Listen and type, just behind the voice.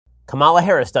Kamala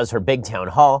Harris does her big town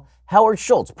hall, Howard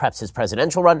Schultz preps his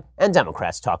presidential run, and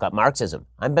Democrats talk up Marxism.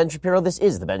 I'm Ben Shapiro. This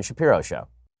is The Ben Shapiro Show.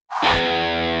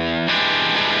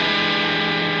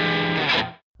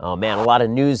 Oh man, a lot of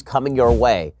news coming your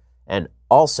way, and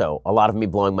also a lot of me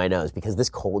blowing my nose because this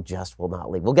cold just will not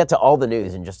leave. We'll get to all the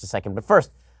news in just a second, but first,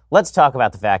 let's talk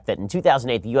about the fact that in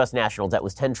 2008, the U.S. national debt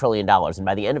was $10 trillion, and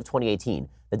by the end of 2018,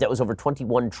 the debt was over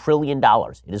 $21 trillion.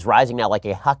 It is rising now like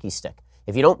a hockey stick.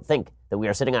 If you don't think that we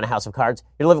are sitting on a house of cards,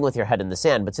 you're living with your head in the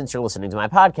sand, but since you're listening to my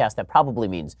podcast, that probably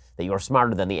means that you're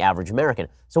smarter than the average American.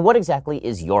 So what exactly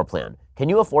is your plan? Can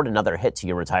you afford another hit to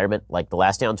your retirement, like the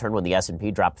last downturn when the S&P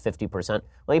dropped 50%?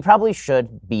 Well, you probably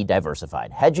should be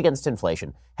diversified. Hedge against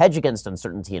inflation, hedge against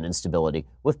uncertainty and instability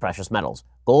with precious metals.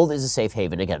 Gold is a safe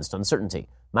haven against uncertainty.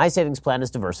 My savings plan is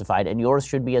diversified, and yours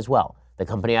should be as well. The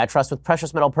company I trust with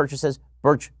precious metal purchases,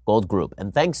 Birch Gold Group.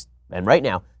 And right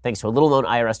now, thanks to a little-known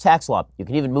IRS tax law, you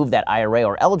can even move that IRA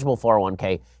or eligible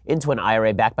 401k into an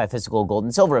IRA backed by physical gold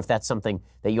and silver if that's something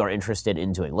that you are interested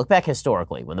in doing. Look back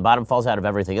historically. When the bottom falls out of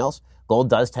everything else, gold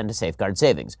does tend to safeguard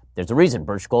savings. There's a reason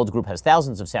Birch Gold Group has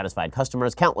thousands of satisfied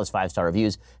customers, countless 5-star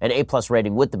reviews, and A-plus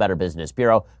rating with the Better Business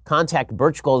Bureau. Contact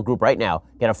Birch Gold Group right now.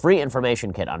 Get a free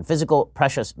information kit on physical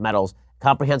precious metals,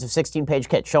 comprehensive 16-page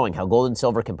kit showing how gold and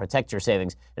silver can protect your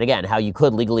savings, and again, how you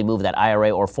could legally move that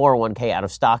IRA or 401k out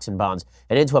of stocks and bonds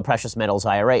and into a precious metals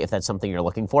IRA if that's something you're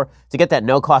looking for. To get that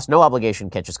no-cost,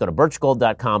 no-obligation kit, just go to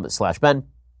birchgold.com/Ben.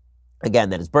 Again,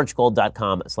 that is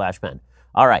birchgold.com/Ben.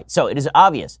 All right, so it is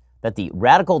obvious that the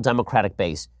radical Democratic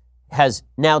base has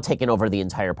now taken over the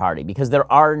entire party because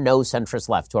there are no centrists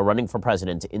left who are running for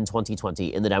president in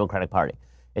 2020 in the Democratic Party.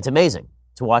 It's amazing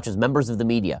to watch as members of the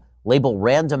media label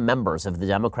random members of the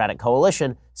Democratic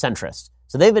coalition centrists.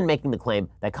 So they've been making the claim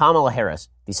that Kamala Harris,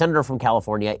 the senator from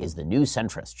California, is the new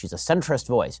centrist. She's a centrist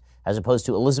voice, as opposed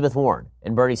to Elizabeth Warren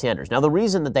and Bernie Sanders. Now, the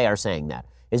reason that they are saying that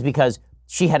is because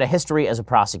she had a history as a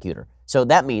prosecutor. So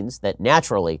that means that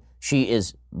naturally she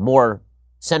is more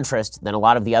centrist than a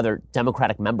lot of the other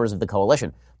Democratic members of the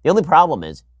coalition. The only problem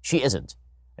is she isn't.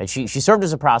 And she served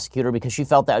as a prosecutor because she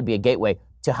felt that would be a gateway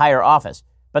to higher office.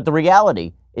 But the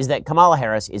reality is that Kamala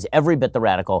Harris is every bit the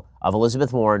radical of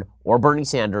Elizabeth Warren or Bernie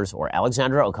Sanders or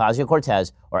Alexandra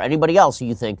Ocasio-Cortez or anybody else who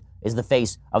you think is the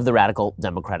face of the radical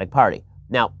Democratic Party.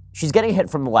 Now, she's getting hit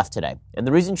from the left today. And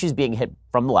the reason she's being hit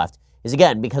from the left is,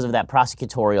 again, because of that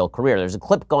prosecutorial career. There's a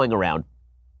clip going around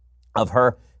of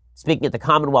her speaking at the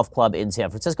Commonwealth Club in San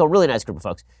Francisco. Really nice group of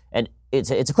folks. And it's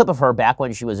a clip of her back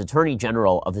when she was Attorney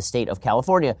General of the state of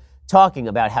California talking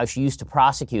about how she used to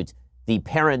prosecute the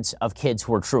parents of kids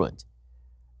who were truant.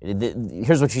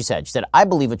 Here's what she said. She said, "I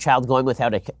believe a child going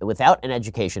without an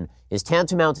education is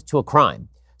tantamount to a crime.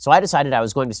 So I decided I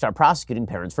was going to start prosecuting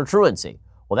parents for truancy."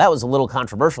 Well, that was a little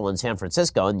controversial in San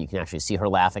Francisco, and you can actually see her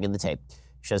laughing in the tape.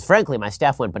 She says, "Frankly, my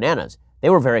staff went bananas.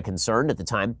 They were very concerned at the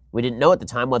time. We didn't know at the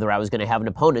time whether I was going to have an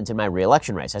opponent in my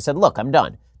re-election race. I said, look, I'm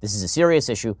done. This is a serious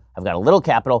issue. I've got a little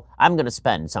capital. I'm going to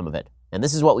spend some of it." And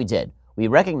this is what we did. We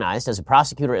recognized as a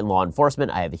prosecutor in law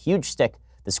enforcement, I have a huge stick.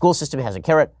 The school system has a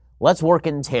carrot. Let's work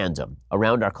in tandem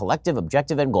around our collective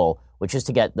objective and goal, which is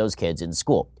to get those kids in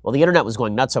school. Well, the internet was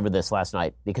going nuts over this last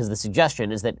night because the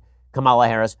suggestion is that Kamala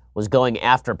Harris was going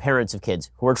after parents of kids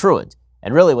who are truant.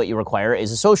 And really what you require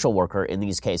is a social worker in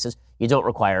these cases. You don't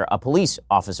require a police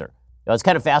officer. Now, it's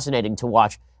kind of fascinating to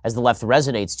watch as the left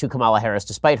resonates to Kamala Harris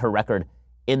despite her record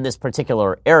in this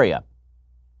particular area.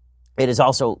 It is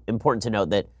also important to note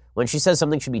that when she says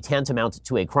something should be tantamount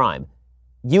to a crime,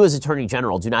 you as Attorney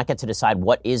General do not get to decide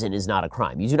what is and is not a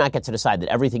crime. You do not get to decide that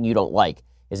everything you don't like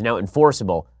is now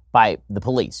enforceable by the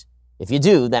police. If you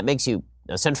do, that makes you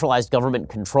a centralized government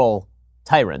control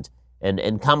tyrant,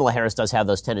 and Kamala Harris does have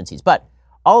those tendencies. But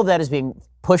all of that is being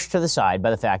pushed to the side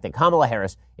by the fact that Kamala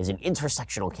Harris is an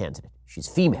intersectional candidate. She's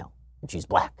female, and she's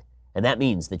black. And that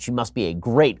means that she must be a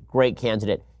great, great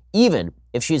candidate, even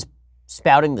if she's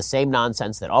spouting the same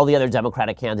nonsense that all the other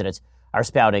Democratic candidates are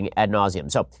spouting ad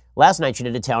nauseum. So last night she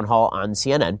did a town hall on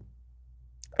CNN,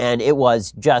 and it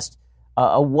was just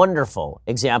a wonderful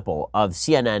example of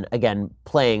CNN, again,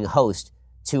 playing host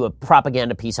to a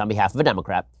propaganda piece on behalf of a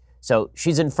Democrat. So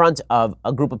she's in front of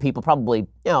a group of people, probably,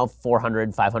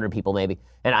 400, 500 people maybe.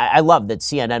 And I love that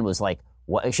CNN was like,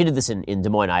 she did this in Des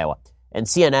Moines, Iowa. And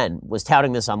CNN was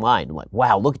touting this online. Like,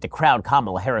 wow, look at the crowd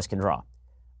Kamala Harris can draw.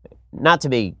 Not to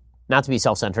be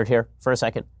self-centered here for a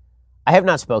second. I have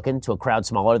not spoken to a crowd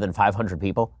smaller than 500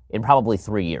 people in probably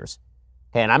 3 years.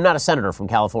 Okay, and I'm not a senator from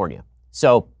California.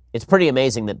 So it's pretty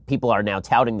amazing that people are now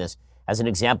touting this as an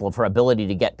example of her ability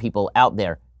to get people out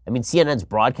there. I mean, CNN's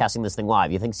broadcasting this thing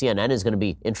live. You think CNN is going to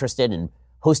be interested in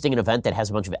hosting an event that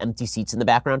has a bunch of empty seats in the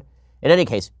background? In any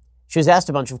case, She was asked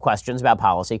a bunch of questions about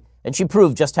policy, and she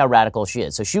proved just how radical she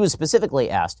is. So she was specifically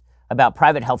asked about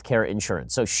private health care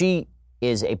insurance. So she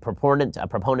is a proponent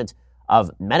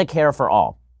of Medicare for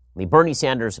all, the Bernie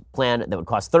Sanders plan that would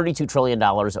cost $32 trillion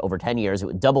over 10 years. It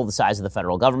would double the size of the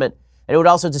federal government, and it would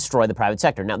also destroy the private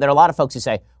sector. Now, there are a lot of folks who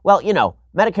say, well, you know,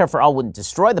 Medicare for all wouldn't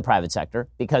destroy the private sector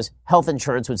because health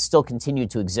insurance would still continue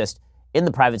to exist in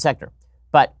the private sector.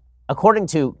 But according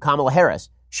to Kamala Harris,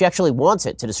 she actually wants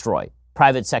it to destroy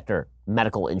private sector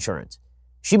medical insurance.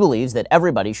 She believes that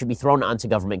everybody should be thrown onto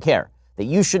government care, that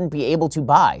you shouldn't be able to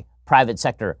buy private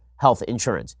sector health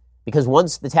insurance. Because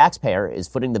once the taxpayer is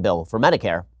footing the bill for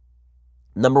Medicare,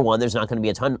 number one, there's not going to be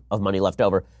a ton of money left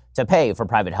over to pay for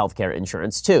private health care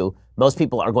insurance. Two, most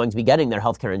people are going to be getting their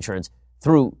health care insurance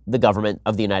through the government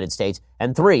of the United States.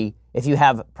 And three, if you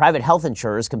have private health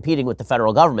insurers competing with the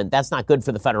federal government, that's not good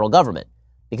for the federal government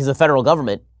because the federal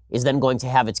government is then going to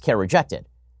have its care rejected.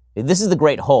 This is the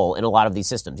great hole in a lot of these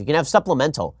systems. You can have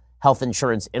supplemental health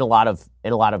insurance in a lot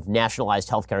of nationalized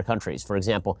healthcare countries. For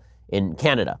example, in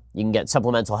Canada, you can get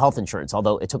supplemental health insurance,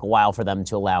 although it took a while for them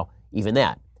to allow even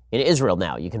that. In Israel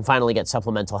now, you can finally get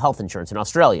supplemental health insurance. In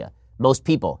Australia, most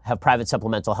people have private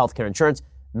supplemental health care insurance.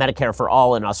 Medicare for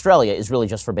all in Australia is really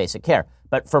just for basic care.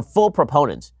 But for full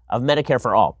proponents of Medicare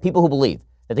for all, people who believe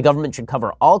that the government should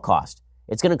cover all costs,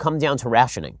 it's going to come down to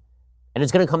rationing. And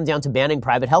it's going to come down to banning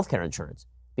private health care insurance.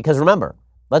 Because remember,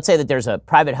 let's say that there's a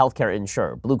private health care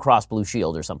insurer, Blue Cross Blue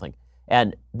Shield or something,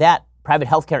 and that private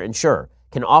health care insurer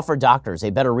can offer doctors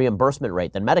a better reimbursement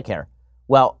rate than Medicare.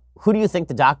 Well, who do you think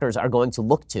the doctors are going to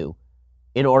look to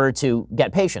in order to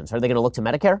get patients? Are they going to look to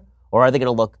Medicare or are they going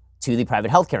to look to the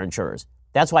private health care insurers?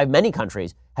 That's why many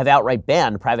countries have outright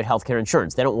banned private health care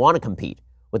insurance. They don't want to compete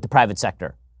with the private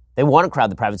sector. They want to crowd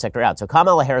the private sector out. So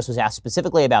Kamala Harris was asked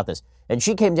specifically about this, and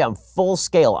she came down full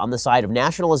scale on the side of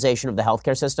nationalization of the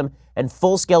healthcare system and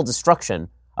full scale destruction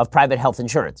of private health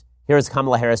insurance. Here is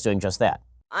Kamala Harris doing just that.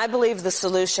 I believe the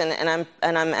solution, and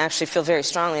I'm actually feel very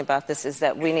strongly about this, is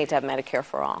that we need to have Medicare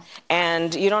for all.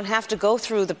 And you don't have to go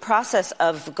through the process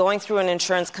of going through an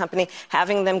insurance company,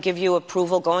 having them give you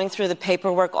approval, going through the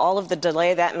paperwork, all of the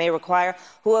delay that may require.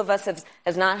 Who of us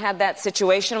has not had that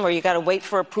situation where you got to wait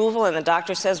for approval and the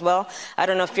doctor says, well, I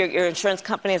don't know if your insurance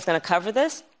company is going to cover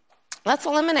this? Let's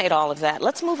eliminate all of that.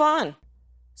 Let's move on.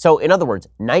 So in other words,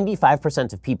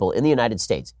 95% of people in the United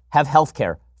States have health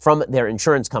care from their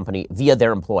insurance company via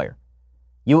their employer.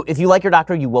 If you like your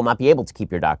doctor, you will not be able to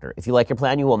keep your doctor. If you like your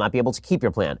plan, you will not be able to keep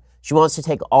your plan. She wants to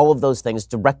take all of those things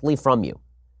directly from you.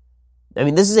 I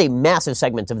mean, this is a massive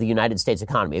segment of the United States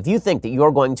economy. If you think that you're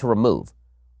going to remove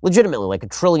legitimately like $1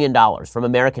 trillion from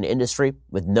American industry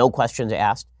with no questions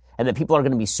asked, and that people are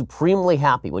going to be supremely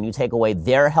happy when you take away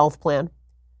their health plan,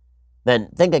 then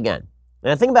think again.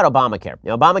 And the thing about Obamacare,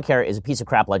 Obamacare is a piece of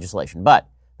crap legislation, but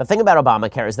the thing about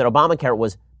Obamacare is that Obamacare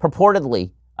was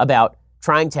purportedly about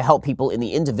trying to help people in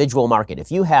the individual market.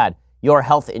 If you had your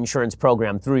health insurance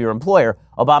program through your employer,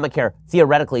 Obamacare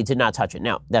theoretically did not touch it.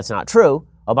 Now, that's not true.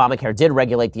 Obamacare did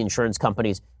regulate the insurance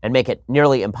companies and make it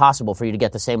nearly impossible for you to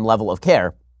get the same level of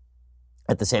care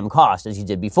at the same cost as you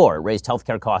did before. It raised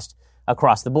healthcare costs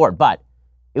across the board. But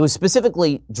it was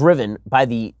specifically driven by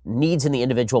the needs in the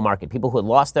individual market, people who had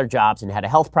lost their jobs and had a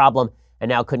health problem and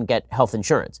now couldn't get health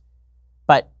insurance.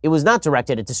 But it was not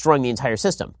directed at destroying the entire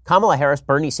system. Kamala Harris,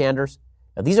 Bernie Sanders,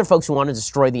 these are folks who want to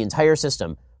destroy the entire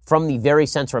system from the very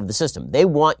center of the system. They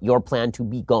want your plan to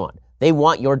be gone. They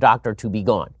want your doctor to be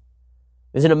gone.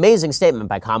 It was an amazing statement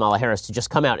by Kamala Harris to just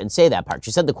come out and say that part.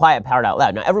 She said the quiet part out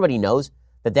loud. Now, everybody knows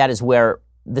that that is where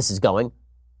this is going,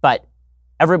 but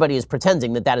everybody is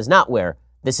pretending that that is not where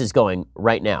this is going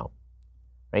right now.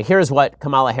 Right, here's what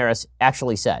Kamala Harris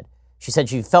actually said. She said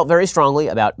she felt very strongly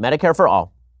about Medicare for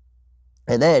all.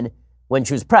 And then when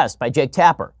she was pressed by Jake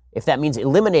Tapper, if that means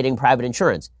eliminating private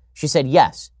insurance, she said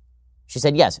yes. She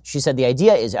said yes. She said the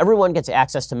idea is everyone gets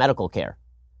access to medical care.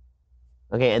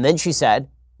 Okay, and then she said,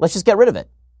 let's just get rid of it.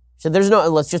 She said,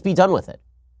 let's just be done with it.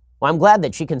 Well, I'm glad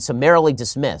that she can summarily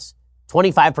dismiss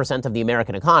 25% of the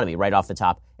American economy right off the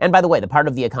top. And by the way, the part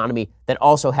of the economy that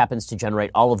also happens to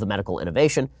generate all of the medical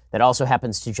innovation, that also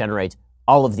happens to generate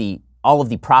all of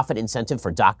the profit incentive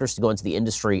for doctors to go into the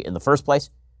industry in the first place.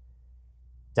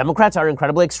 Democrats are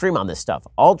incredibly extreme on this stuff.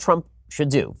 All Trump should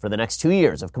do for the next 2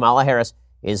 years if Kamala Harris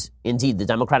is indeed the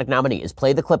Democratic nominee is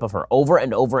play the clip of her over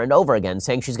and over and over again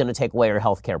saying she's going to take away her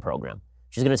health care program.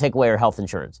 She's going to take away her health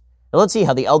insurance. And let's see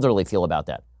how the elderly feel about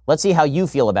that. Let's see how you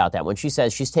feel about that when she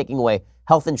says she's taking away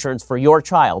health insurance for your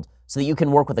child so that you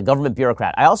can work with a government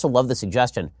bureaucrat. I also love the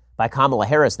suggestion by Kamala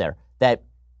Harris there that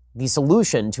the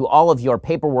solution to all of your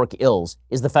paperwork ills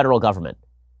is the federal government.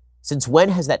 Since when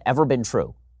has that ever been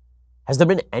true? Has there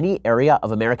been any area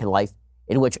of American life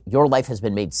in which your life has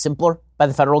been made simpler by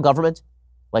the federal government?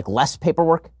 Like less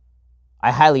paperwork?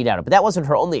 I highly doubt it. But that wasn't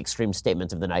her only extreme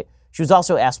statement of the night. She was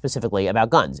also asked specifically about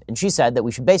guns, and she said that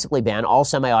we should basically ban all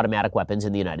semi-automatic weapons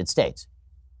in the United States.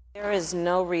 There is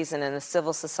no reason in a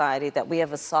civil society that we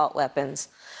have assault weapons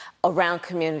around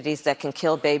communities that can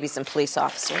kill babies and police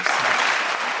officers.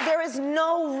 There is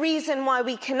no reason why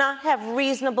we cannot have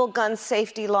reasonable gun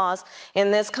safety laws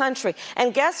in this country.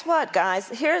 And guess what, guys?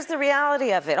 Here's the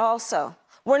reality of it also.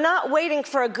 We're not waiting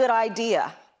for a good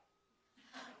idea.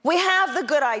 We have the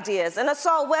good ideas, an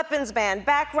assault weapons ban,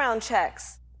 background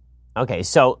checks. Okay,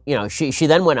 so, she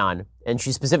then went on and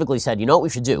she specifically said, you know what we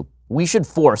should do? We should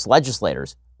force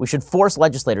legislators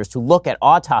to look at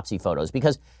autopsy photos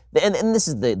because, and this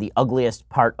is the ugliest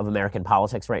part of American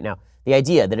politics right now, the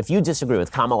idea that if you disagree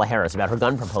with Kamala Harris about her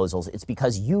gun proposals, it's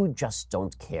because you just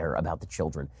don't care about the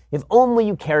children. If only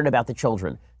you cared about the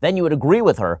children, then you would agree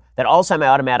with her that all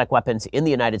semi-automatic weapons in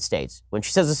the United States, when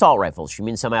she says assault rifles, she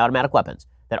means semi-automatic weapons,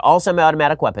 that all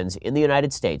semi-automatic weapons in the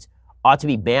United States ought to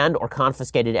be banned or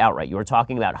confiscated outright. You were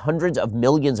talking about hundreds of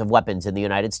millions of weapons in the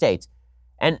United States.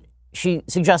 And she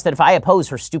suggests that if I oppose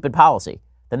her stupid policy,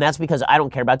 then that's because I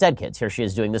don't care about dead kids. Here she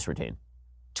is doing this routine.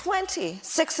 20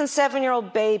 6- and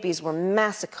 7-year-old babies were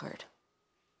massacred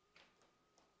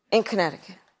in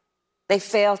Connecticut. They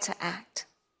failed to act.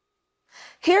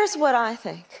 Here's what I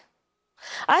think.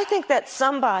 I think that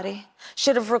somebody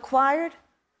should have required,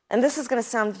 and this is going to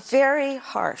sound very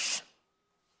harsh,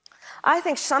 I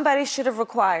think somebody should have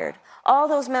required all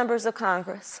those members of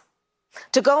Congress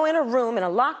to go in a room, in a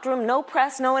locked room, no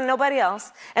press, no one, nobody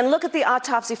else, and look at the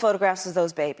autopsy photographs of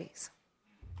those babies.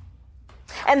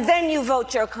 And then you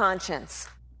vote your conscience.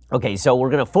 Okay, so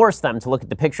we're going to force them to look at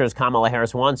the pictures Kamala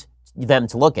Harris wants them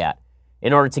to look at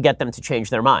in order to get them to change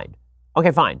their mind.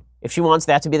 Okay, fine. If she wants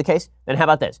that to be the case, then how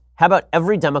about this? How about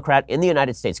every Democrat in the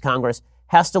United States Congress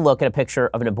has to look at a picture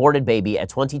of an aborted baby at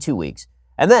 22 weeks,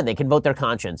 and then they can vote their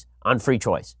conscience on free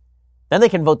choice. Then they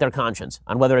can vote their conscience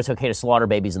on whether it's okay to slaughter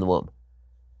babies in the womb.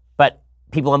 But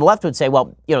people on the left would say,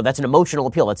 well, that's an emotional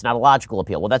appeal. That's not a logical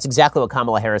appeal. Well, that's exactly what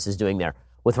Kamala Harris is doing there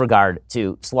with regard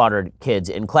to slaughtered kids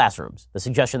in classrooms. The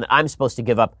suggestion that I'm supposed to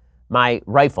give up my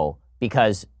rifle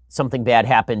because something bad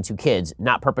happened to kids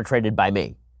not perpetrated by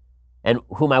me and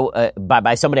whom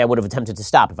by somebody I would have attempted to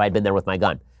stop if I had been there with my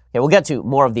gun. Okay, we'll get to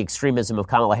more of the extremism of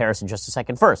Kamala Harris in just a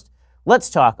second. First, let's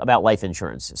talk about life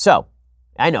insurance. So,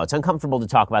 I know it's uncomfortable to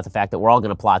talk about the fact that we're all going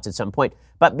to plot at some point,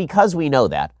 but because we know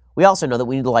that, we also know that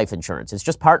we need life insurance. It's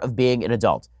just part of being an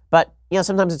adult. But,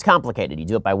 sometimes it's complicated. You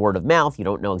do it by word of mouth. You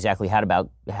don't know exactly how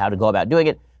to go about doing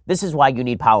it. This is why you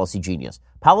need Policy Genius.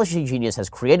 Policy Genius has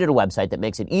created a website that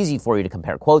makes it easy for you to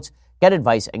compare quotes, get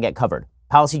advice, and get covered.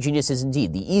 Policy Genius is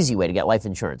indeed the easy way to get life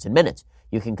insurance in minutes.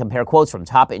 You can compare quotes from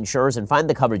top insurers and find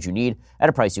the coverage you need at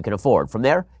a price you can afford. From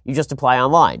there, you just apply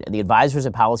online, and the advisors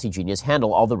at Policy Genius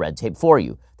handle all the red tape for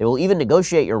you. They will even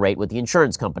negotiate your rate with the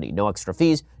insurance company. No extra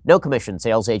fees, no commission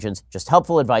sales agents, just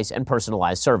helpful advice and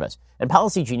personalized service. And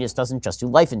Policy Genius doesn't just do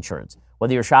life insurance.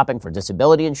 Whether you're shopping for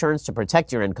disability insurance to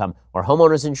protect your income, or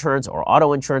homeowners insurance, or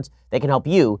auto insurance, they can help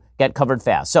you get covered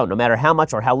fast. So no matter how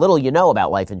much or how little you know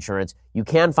about life insurance, you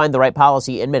can find the right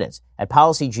policy in minutes at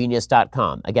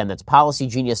PolicyGenius.com. Again, that's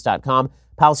PolicyGenius.com.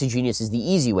 Policy Genius is the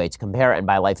easy way to compare and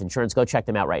buy life insurance. Go check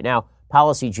them out right now.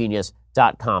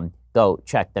 PolicyGenius.com. Go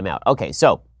check them out. Okay,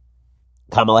 so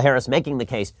Kamala Harris making the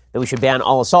case that we should ban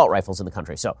all assault rifles in the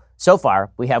country. So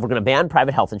far, we're going to ban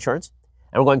private health insurance,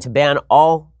 and we're going to ban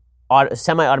all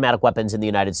semi-automatic weapons in the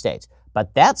United States.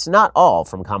 But that's not all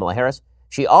from Kamala Harris.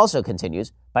 She also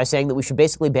continues by saying that we should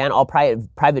basically ban all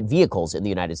private vehicles in the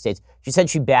United States. She said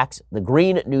she backs the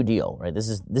Green New Deal, right? This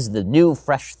is the new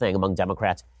fresh thing among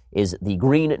Democrats, is the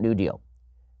Green New Deal.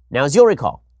 Now, as you'll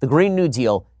recall, the Green New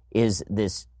Deal is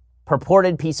this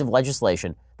purported piece of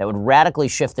legislation that would radically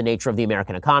shift the nature of the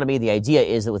American economy. The idea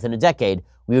is that within a decade,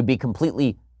 we would be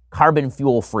completely carbon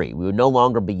fuel free. We would no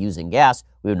longer be using gas.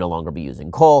 We would no longer be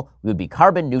using coal. We would be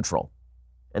carbon neutral.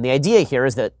 And the idea here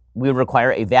is that we would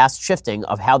require a vast shifting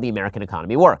of how the American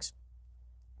economy works.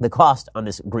 The cost on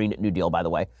this Green New Deal, by the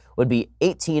way, would be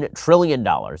 $18 trillion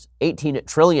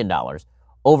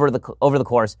over the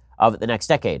course of the next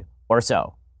decade or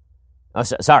so.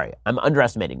 Sorry, I'm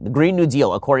underestimating. The Green New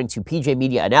Deal, according to PJ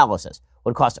Media analysis,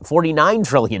 would cost $49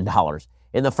 trillion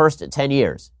in the first 10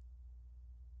 years.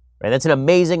 Right? That's an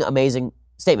amazing, amazing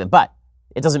statement. But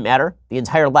it doesn't matter. The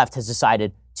entire left has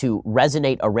decided to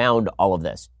resonate around all of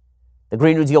this. The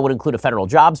Green New Deal would include a federal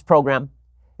jobs program.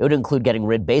 It would include getting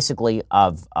rid, basically,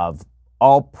 of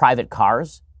all private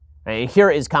cars. Right? And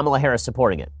here is Kamala Harris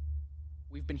supporting it.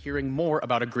 We've been hearing more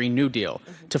about a Green New Deal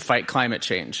to fight climate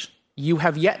change. You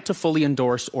have yet to fully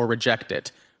endorse or reject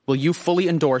it. Will you fully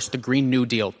endorse the Green New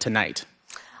Deal tonight?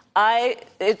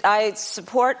 I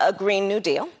support a Green New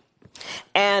Deal,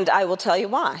 and I will tell you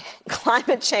why.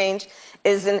 Climate change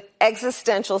is an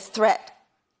existential threat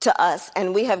to us,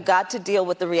 and we have got to deal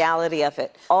with the reality of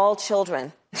it. All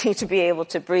children need to be able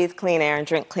to breathe clean air and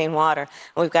drink clean water,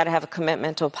 and we've got to have a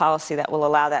commitment to a policy that will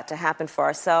allow that to happen for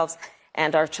ourselves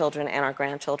and our children and our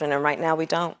grandchildren, and right now we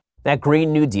don't. That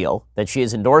Green New Deal that she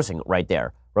is endorsing right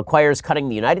there requires cutting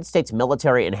the United States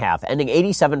military in half, ending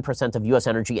 87% of U.S.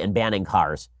 energy, and banning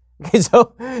cars. Okay,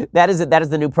 so that is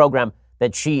the new program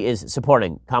that she is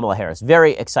supporting, Kamala Harris.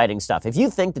 Very exciting stuff. If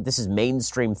you think that this is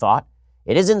mainstream thought,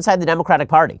 it is inside the Democratic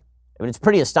Party. I mean, it's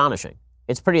pretty astonishing.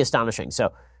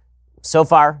 So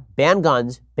far, ban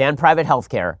guns, ban private health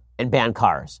care, and ban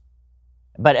cars.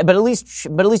 But at least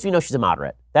we know she's a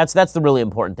moderate. That's the really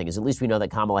important thing, is at least we know that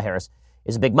Kamala Harris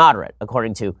is a big moderate,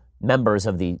 according to members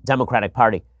of the Democratic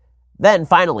Party. Then,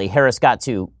 finally, Harris got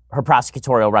to her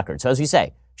prosecutorial record. So, as you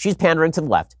say, she's pandering to the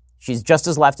left. She's just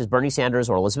as left as Bernie Sanders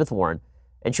or Elizabeth Warren.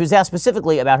 And she was asked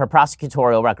specifically about her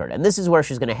prosecutorial record. And this is where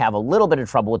she's going to have a little bit of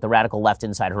trouble with the radical left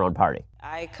inside her own party.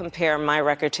 I compare my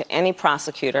record to any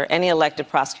prosecutor, any elected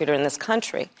prosecutor in this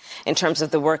country, in terms of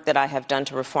the work that I have done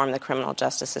to reform the criminal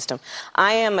justice system.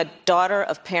 I am a daughter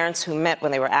of parents who met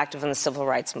when they were active in the civil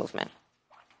rights movement.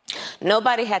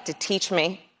 Nobody had to teach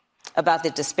me about the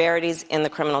disparities in the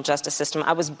criminal justice system.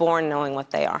 I was born knowing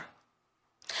what they are.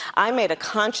 I made a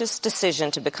conscious decision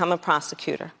to become a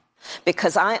prosecutor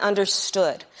because I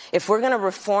understood if we're going to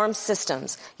reform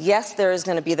systems, yes, there is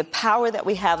going to be the power that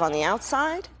we have on the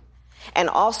outside, and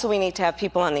also we need to have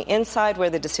people on the inside where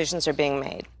the decisions are being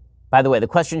made. By the way, the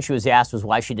question she was asked was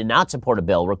why she did not support a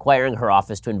bill requiring her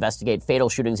office to investigate fatal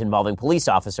shootings involving police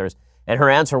officers, and her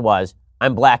answer was,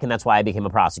 I'm black and that's why I became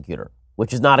a prosecutor,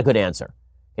 which is not a good answer.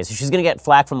 Okay, so she's going to get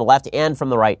flack from the left and from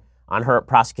the right on her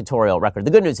prosecutorial record.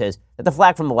 The good news is that the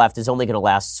flack from the left is only going to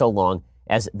last so long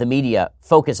as the media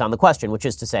focus on the question, which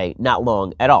is to say, not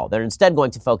long at all. They're instead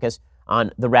going to focus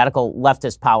on the radical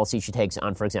leftist policy she takes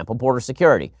on, for example, border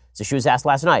security. So she was asked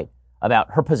last night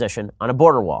about her position on a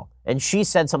border wall. And she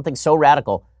said something so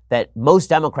radical that most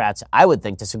Democrats, I would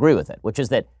think, disagree with it, which is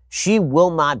that she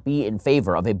will not be in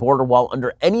favor of a border wall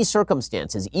under any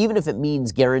circumstances, even if it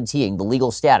means guaranteeing the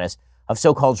legal status of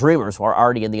so-called dreamers who are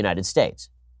already in the United States.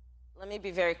 Let me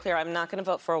be very clear. I'm not going to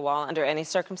vote for a wall under any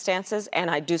circumstances, and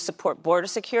I do support border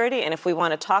security. And if we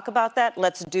want to talk about that,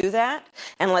 let's do that.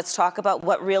 And let's talk about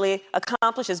what really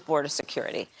accomplishes border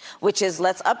security, which is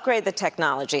let's upgrade the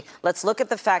technology. Let's look at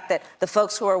the fact that the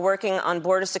folks who are working on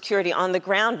border security on the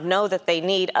ground know that they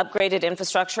need upgraded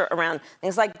infrastructure around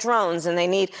things like drones, and they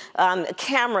need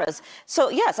cameras. So,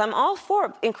 yes, I'm all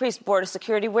for increased border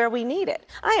security where we need it.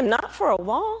 I am not for a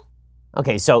wall.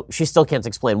 Okay, so she still can't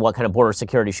explain what kind of border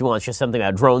security she wants, just something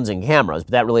about drones and cameras,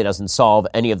 but that really doesn't solve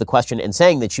any of the question. And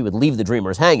saying that she would leave the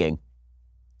dreamers hanging,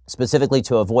 specifically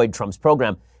to avoid Trump's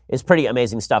program, is pretty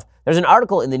amazing stuff. There's an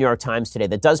article in the New York Times today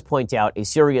that does point out a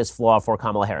serious flaw for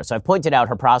Kamala Harris. So I've pointed out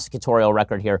her prosecutorial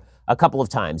record here a couple of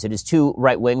times. It is too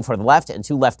right-wing for the left and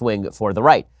too left-wing for the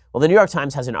right. Well, the New York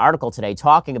Times has an article today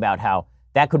talking about how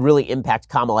that could really impact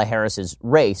Kamala Harris's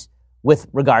race with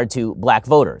regard to black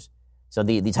voters. So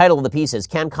the title of the piece is,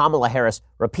 Can Kamala Harris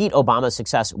Repeat Obama's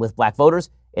Success with Black Voters?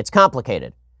 It's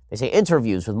complicated. They say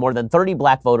interviews with more than 30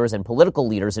 black voters and political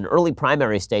leaders in early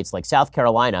primary states like South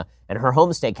Carolina and her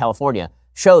home state, California,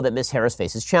 show that Ms. Harris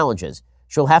faces challenges.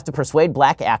 She'll have to persuade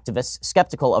black activists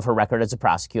skeptical of her record as a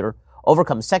prosecutor,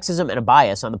 overcome sexism and a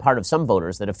bias on the part of some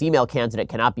voters that a female candidate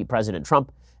cannot beat President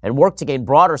Trump, and work to gain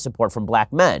broader support from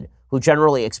black men, who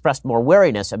generally expressed more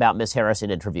wariness about Ms. Harris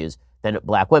in interviews than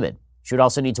black women. She would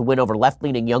also need to win over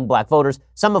left-leaning young black voters,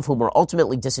 some of whom were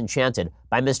ultimately disenchanted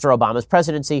by Mr. Obama's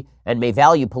presidency and may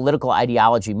value political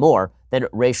ideology more than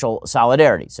racial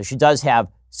solidarity. So she does have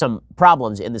some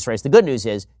problems in this race. The good news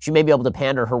is she may be able to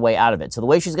pander her way out of it. So the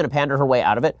way she's going to pander her way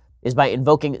out of it is by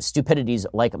invoking stupidities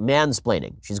like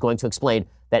mansplaining. She's going to explain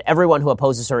that everyone who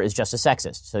opposes her is just a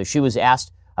sexist. So she was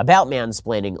asked about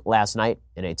mansplaining last night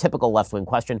in a typical left-wing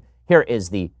question. Here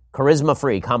is the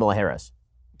charisma-free Kamala Harris.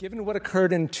 Given what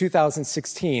occurred in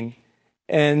 2016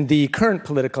 and the current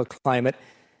political climate,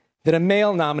 that a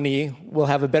male nominee will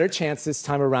have a better chance this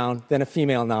time around than a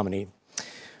female nominee.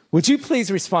 Would you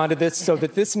please respond to this so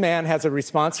that this man has a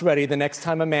response ready the next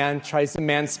time a man tries to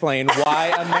mansplain why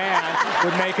a man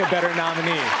would make a better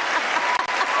nominee?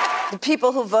 The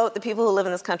people who vote, the people who live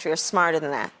in this country are smarter than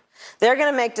that. They're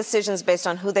going to make decisions based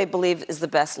on who they believe is the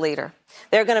best leader.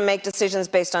 They're going to make decisions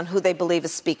based on who they believe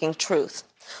is speaking truth,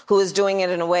 who is doing it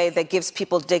in a way that gives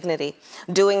people dignity,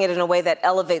 doing it in a way that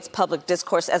elevates public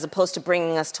discourse as opposed to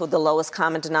bringing us to the lowest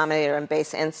common denominator and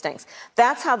base instincts.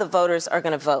 That's how the voters are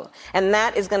going to vote. And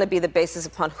that is going to be the basis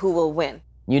upon who will win.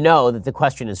 You know that the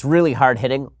question is really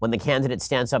hard-hitting when the candidate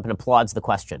stands up and applauds the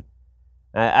question.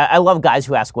 I love guys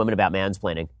who ask women about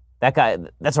mansplaining. That guy,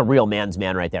 that's a real man's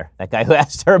man right there. That guy who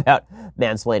asked her about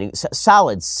mansplaining.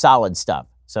 Solid stuff.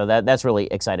 So that's really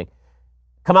exciting.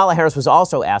 Kamala Harris was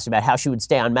also asked about how she would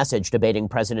stay on message debating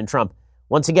President Trump.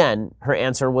 Once again, her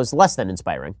answer was less than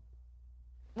inspiring.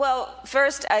 Well,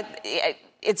 first,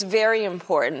 it's very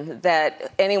important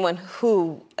that anyone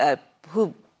who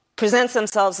presents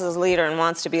themselves as a leader and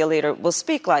wants to be a leader will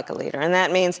speak like a leader, and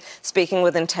that means speaking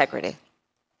with integrity.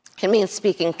 It means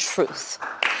speaking truth.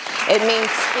 It means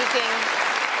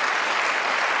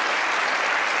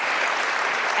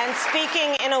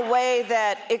speaking in a way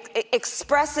that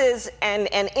expresses and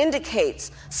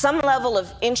indicates some level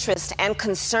of interest and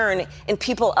concern in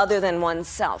people other than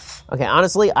oneself. Okay,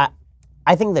 honestly,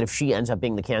 I think that if she ends up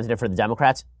being the candidate for the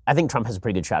Democrats, I think Trump has a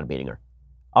pretty good shot at beating her.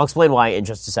 I'll explain why in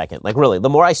just a second. Like, really, the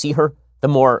more I see her, the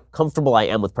more comfortable I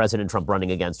am with President Trump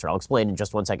running against her. I'll explain in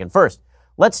just 1 second. First,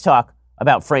 let's talk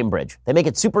about FrameBridge. They make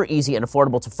it super easy and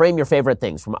affordable to frame your favorite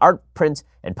things, from art prints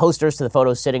and posters to the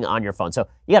photos sitting on your phone. So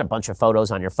you got a bunch of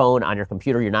photos on your phone, on your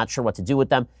computer. You're not sure what to do with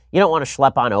them. You don't want to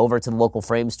schlep on over to the local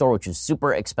frame store, which is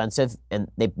super expensive,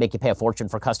 and they make you pay a fortune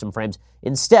for custom frames.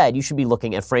 Instead, you should be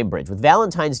looking at FrameBridge. With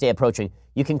Valentine's Day approaching,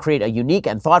 you can create a unique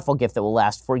and thoughtful gift that will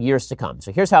last for years to come.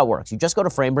 So here's how it works. You just go to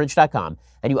framebridge.com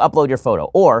and you upload your photo,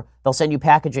 or they'll send you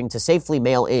packaging to safely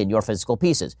mail in your physical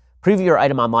pieces. Preview your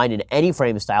item online in any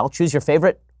frame style, choose your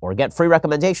favorite, or get free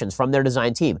recommendations from their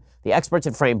design team. The experts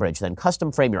at FrameBridge then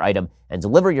custom frame your item and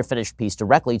deliver your finished piece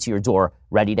directly to your door,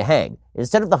 ready to hang.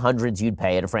 Instead of the hundreds you'd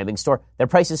pay at a framing store, their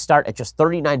prices start at just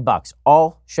 $39.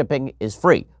 All shipping is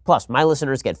free. Plus, my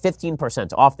listeners get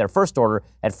 15% off their first order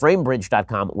at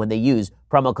framebridge.com when they use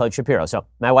promo code Shapiro. So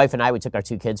my wife and I, we took our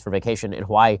 2 kids for vacation in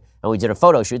Hawaii, and we did a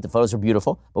photo shoot. The photos were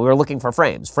beautiful, but we were looking for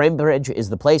frames. FrameBridge is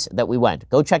the place that we went.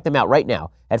 Go check them out right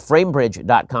now at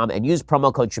framebridge.com and use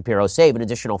promo code Shapiro. Save an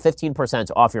additional 15%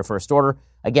 off your first order.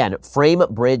 Again,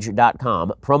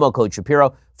 framebridge.com, promo code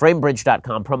Shapiro.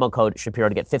 Framebridge.com, promo code Shapiro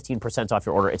to get 15% off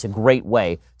your order. It's a great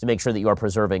way to make sure that you are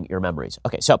preserving your memories.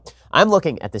 Okay, so I'm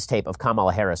looking at this tape of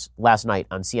Kamala Harris last night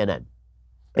on CNN,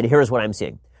 and here's what I'm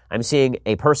seeing. I'm seeing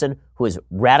a person who is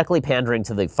radically pandering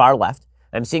to the far left.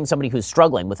 I'm seeing somebody who's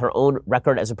struggling with her own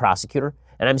record as a prosecutor,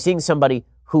 and I'm seeing somebody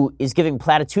who is giving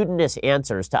platitudinous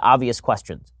answers to obvious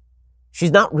questions.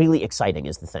 She's not really exciting,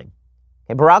 is the thing.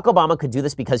 Okay, Barack Obama could do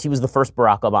this because he was the first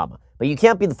Barack Obama. But you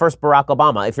can't be the first Barack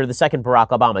Obama if you're the second Barack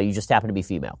Obama. You just happen to be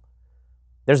female.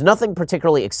 There's nothing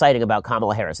particularly exciting about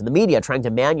Kamala Harris. And the media trying to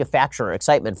manufacture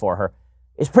excitement for her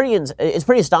is pretty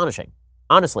astonishing,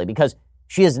 honestly, because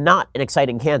she is not an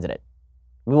exciting candidate.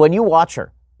 I mean, when you watch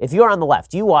her, if you're on the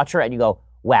left, do you watch her and you go,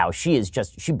 wow, she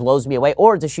blows me away?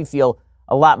 Or does she feel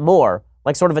a lot more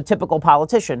like sort of a typical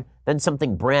politician than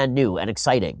something brand new and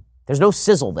exciting? There's no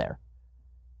sizzle there.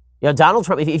 You know, Donald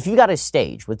Trump, if you got a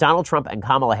stage with Donald Trump and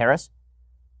Kamala Harris,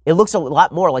 it looks a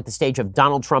lot more like the stage of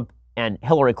Donald Trump and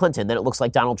Hillary Clinton than it looks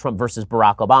like Donald Trump versus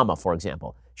Barack Obama, for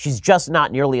example. She's just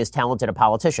not nearly as talented a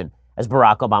politician as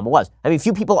Barack Obama was. I mean,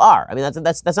 few people are. I mean,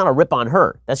 that's not a rip on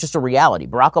her. That's just a reality.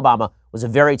 Barack Obama was a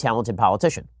very talented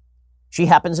politician. She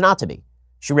happens not to be.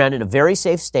 She ran in a very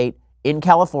safe state in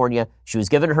California. She was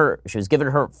given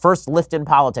her first lift in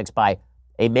politics by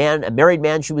a married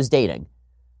man she was dating.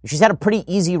 She's had a pretty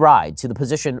easy ride to the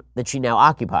position that she now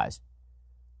occupies.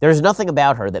 There's nothing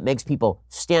about her that makes people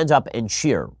stand up and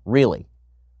cheer, really.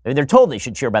 I mean, they're told they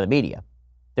should cheer by the media.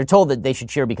 They're told that they should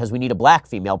cheer because we need a black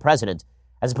female president,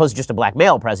 as opposed to just a black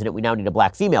male president. We now need a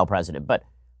black female president. But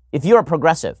if you're a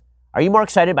progressive, are you more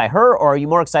excited by her, or are you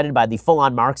more excited by the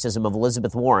full-on Marxism of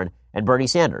Elizabeth Warren and Bernie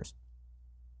Sanders?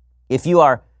 If you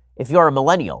are a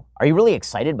millennial, are you really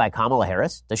excited by Kamala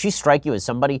Harris? Does she strike you as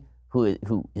somebody who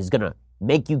is going to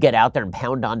make you get out there and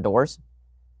pound on doors?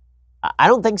 I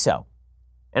don't think so.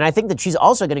 And I think that she's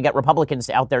also going to get Republicans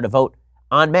out there to vote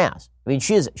en masse. I mean,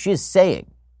 she is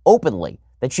saying openly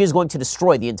that she is going to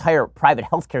destroy the entire private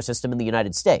healthcare system in the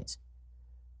United States.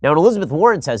 Now, when Elizabeth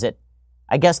Warren says it,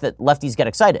 I guess that lefties get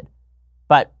excited.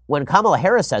 But when Kamala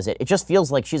Harris says it, it just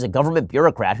feels like she's a government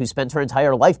bureaucrat who spent her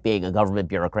entire life being a government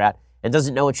bureaucrat and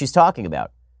doesn't know what she's talking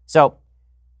about. So,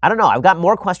 I don't know. I've got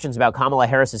more questions about Kamala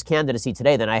Harris's candidacy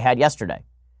today than I had yesterday.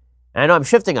 And I know I'm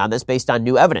shifting on this based on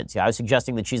new evidence. I was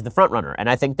suggesting that she's the front runner. And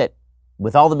I think that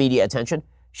with all the media attention,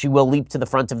 she will leap to the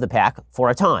front of the pack for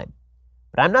a time.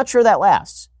 But I'm not sure that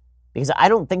lasts, because I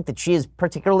don't think that she is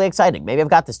particularly exciting. Maybe I've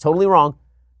got this totally wrong.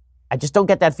 I just don't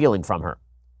get that feeling from her.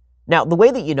 Now, the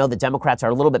way that you know the Democrats are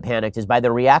a little bit panicked is by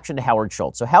their reaction to Howard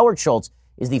Schultz. So Howard Schultz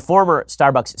is the former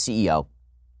Starbucks CEO,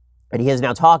 and he is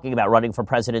now talking about running for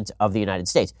president of the United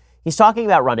States. He's talking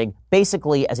about running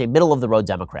basically as a middle-of-the-road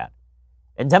Democrat.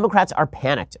 And Democrats are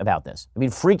panicked about this. I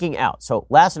mean, freaking out. So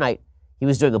last night, he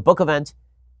was doing a book event,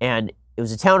 and it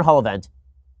was a town hall event,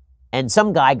 and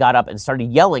some guy got up and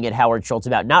started yelling at Howard Schultz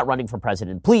about not running for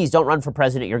president. Please don't run for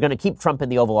president. You're going to keep Trump in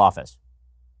the Oval Office.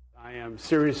 I am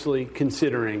seriously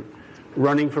considering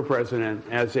running for president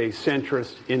as a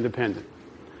centrist independent.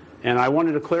 And I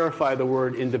wanted to clarify the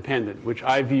word independent, which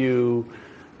I view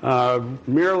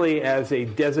merely as a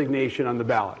designation on the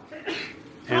ballot.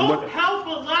 And don't help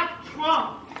elect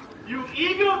Trump, you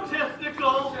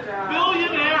egotistical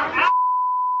billionaire.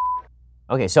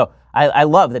 Okay, so I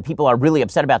love that people are really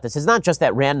upset about this. It's not just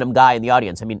that random guy in the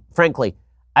audience. I mean, frankly,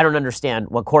 I don't understand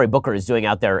what Cory Booker is doing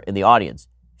out there in the audience,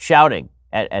 shouting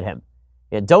at him.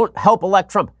 Yeah, don't help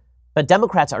elect Trump. But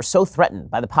Democrats are so threatened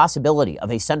by the possibility of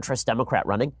a centrist Democrat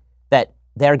running that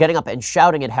they're getting up and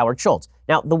shouting at Howard Schultz.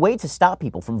 Now, the way to stop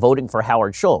people from voting for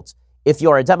Howard Schultz, if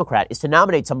you're a Democrat, is to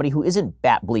nominate somebody who isn't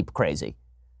bat bleep crazy,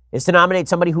 is to nominate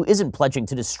somebody who isn't pledging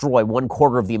to destroy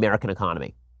 1/4 of the American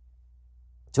economy.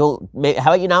 So how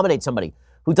about you nominate somebody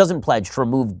who doesn't pledge to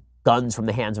remove guns from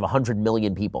the hands of 100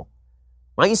 million people?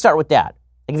 Why don't you start with that?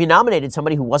 Like if you nominated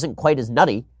somebody who wasn't quite as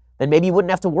nutty, then maybe you wouldn't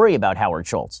have to worry about Howard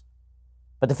Schultz.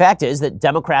 But the fact is that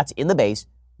Democrats in the base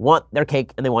want their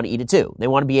cake and they want to eat it too. They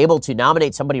want to be able to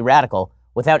nominate somebody radical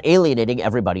without alienating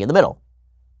everybody in the middle.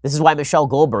 This is why Michelle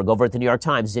Goldberg over at the New York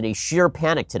Times is in a sheer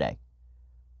panic today.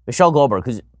 Michelle Goldberg,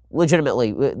 who's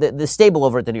legitimately, the stable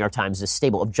over at the New York Times is a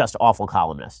stable of just awful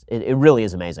columnists. It really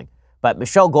is amazing. But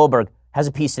Michelle Goldberg has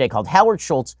a piece today called Howard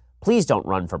Schultz, Please Don't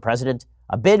Run for President.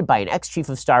 A bid by an ex-chief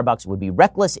of Starbucks would be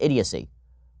reckless idiocy.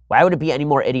 Why would it be any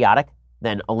more idiotic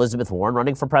than Elizabeth Warren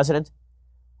running for president?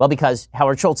 Well, because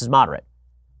Howard Schultz is moderate.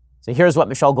 So here's what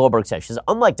Michelle Goldberg says. She says,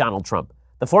 unlike Donald Trump,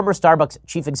 the former Starbucks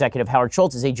chief executive Howard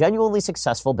Schultz is a genuinely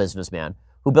successful businessman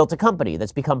who built a company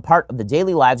that's become part of the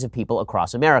daily lives of people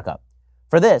across America.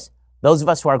 For this, those of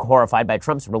us who are horrified by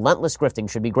Trump's relentless grifting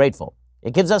should be grateful.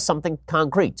 It gives us something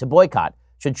concrete to boycott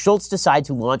should Schultz decide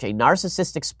to launch a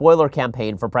narcissistic spoiler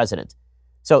campaign for president.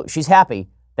 So she's happy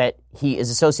that he is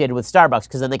associated with Starbucks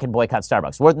because then they can boycott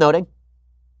Starbucks. Worth noting,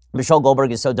 Michelle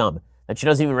Goldberg is so dumb that she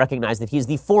doesn't even recognize that he is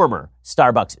the former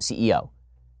Starbucks CEO.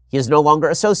 He is no longer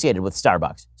associated with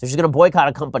Starbucks. So she's going to boycott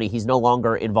a company he's no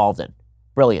longer involved in.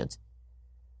 Brilliant.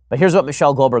 But here's what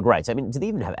Michelle Goldberg writes. I mean, do they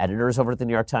even have editors over at the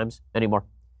New York Times anymore?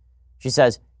 She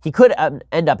says, he could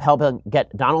end up helping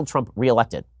get Donald Trump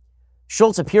reelected.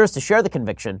 Schultz appears to share the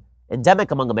conviction,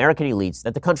 endemic among American elites,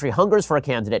 that the country hungers for a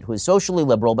candidate who is socially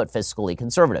liberal but fiscally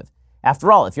conservative.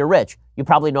 After all, if you're rich, you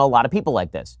probably know a lot of people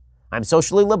like this. I'm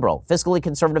socially liberal, fiscally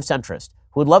conservative centrist,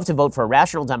 who would love to vote for a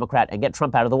rational Democrat and get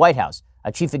Trump out of the White House,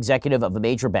 a chief executive of a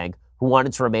major bank who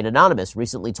wanted to remain anonymous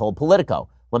recently told Politico,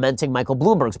 lamenting Michael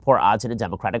Bloomberg's poor odds in a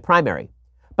Democratic primary.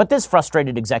 But this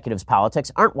frustrated executive's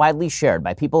politics aren't widely shared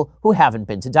by people who haven't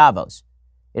been to Davos.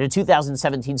 In a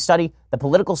 2017 study, the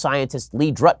political scientist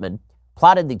Lee Drutman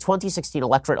plotted the 2016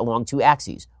 electorate along two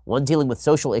axes, one dealing with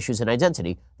social issues and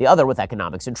identity, the other with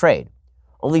economics and trade.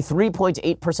 Only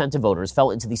 3.8% of voters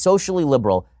fell into the socially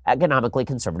liberal, economically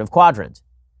conservative quadrant.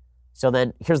 So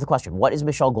then, here's the question. What is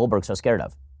Michelle Goldberg so scared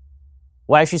of?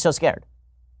 Why is she so scared?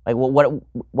 Like,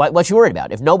 what's she worried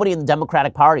about? If nobody in the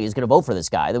Democratic Party is going to vote for this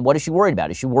guy, then what is she worried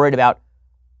about? Is she worried about,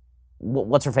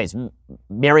 what's her face,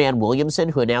 Marianne Williamson,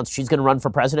 who announced she's going to run for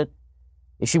president?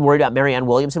 Is she worried about Marianne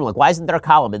Williamson? Like, why isn't there a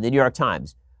column in the New York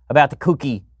Times about the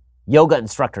kooky yoga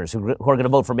instructors who are going to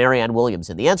vote for Marianne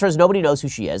Williamson? The answer is nobody knows who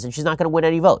she is, and she's not going to win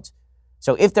any votes.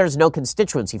 So if there's no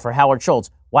constituency for Howard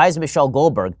Schultz, why is Michelle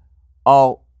Goldberg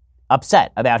all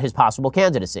upset about his possible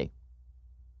candidacy?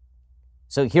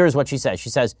 So here's what she says. She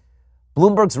says,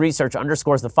 Bloomberg's research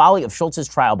underscores the folly of Schultz's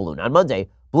trial balloon. On Monday,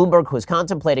 Bloomberg, who is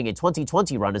contemplating a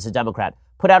 2020 run as a Democrat,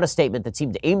 put out a statement that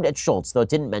seemed aimed at Schultz, though it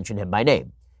didn't mention him by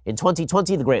name. In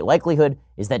 2020, the great likelihood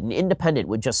is that an independent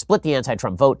would just split the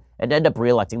anti-Trump vote and end up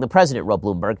re-electing the president, wrote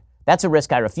Bloomberg. That's a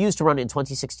risk I refused to run in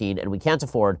 2016, and we can't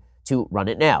afford to run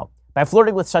it now. By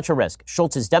flirting with such a risk,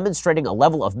 Schultz is demonstrating a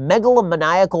level of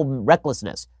megalomaniacal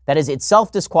recklessness that is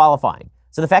itself disqualifying.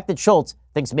 So the fact that Schultz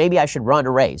thinks maybe I should run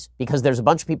a race because there's a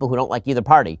bunch of people who don't like either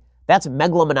party, that's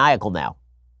megalomaniacal now.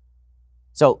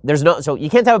 So you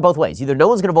can't have it both ways. Either no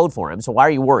one's going to vote for him, so why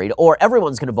are you worried? Or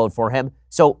everyone's going to vote for him,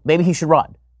 so maybe he should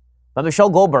run. But Michelle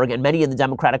Goldberg and many in the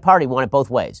Democratic Party want it both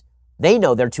ways. They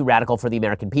know they're too radical for the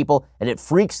American people, and it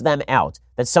freaks them out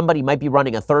that somebody might be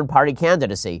running a third-party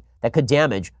candidacy that could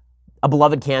damage a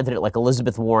beloved candidate like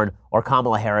Elizabeth Warren or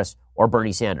Kamala Harris or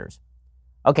Bernie Sanders.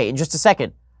 Okay, in just a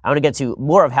second, I want to get to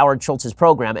more of Howard Schultz's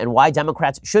program and why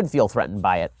Democrats should feel threatened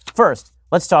by it. First,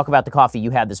 let's talk about the coffee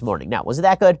you had this morning. Now, was it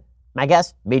that good? My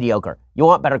guess? Mediocre. You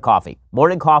want better coffee.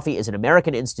 Morning coffee is an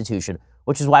American institution,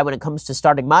 which is why when it comes to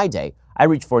starting my day, I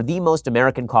reach for the most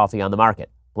American coffee on the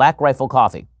market, Black Rifle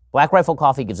Coffee. Black Rifle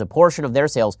Coffee gives a portion of their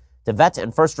sales to vets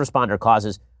and first responder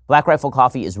causes. Black Rifle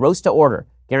Coffee is roast to order,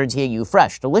 guaranteeing you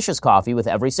fresh, delicious coffee with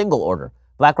every single order.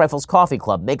 Black Rifle's Coffee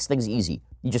Club makes things easy.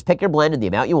 You just pick your blend and the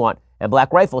amount you want, and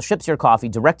Black Rifle ships your coffee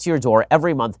direct to your door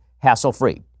every month,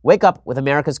 hassle-free. Wake up with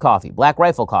America's coffee, Black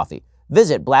Rifle Coffee.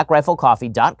 Visit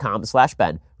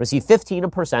blackriflecoffee.com/Ben. Receive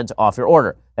 15% off your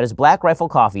order. That is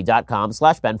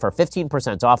blackriflecoffee.com/Ben for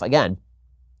 15% off. Again,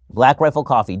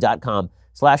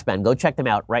 blackriflecoffee.com/Ben. Go check them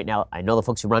out right now. I know the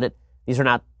folks who run it. These are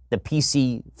not the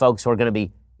PC folks who are going to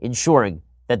be ensuring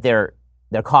that their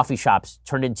coffee shops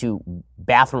turn into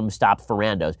bathroom stops for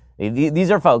randos.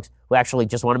 These are folks who actually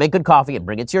just want to make good coffee and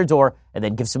bring it to your door and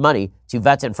then give some money to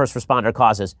vets and first responder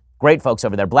causes. Great folks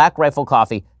over there.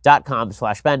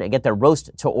 blackriflecoffee.com/Ben and get their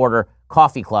roast to order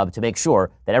coffee club to make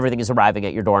sure that everything is arriving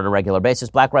at your door on a regular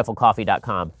basis.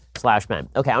 blackriflecoffee.com/Ben.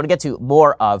 Okay, I want to get to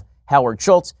more of Howard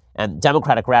Schultz and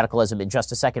Democratic radicalism in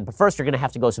just a second. But first, you're going to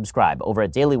have to go subscribe over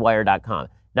at dailywire.com.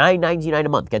 $9.99 a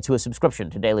month gets you a subscription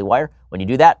to Daily Wire. When you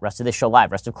do that, rest of this show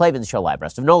live, rest of Klavan's show live,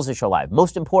 rest of Knowles' show live.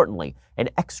 Most importantly, an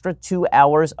extra 2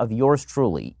 hours of yours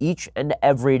truly each and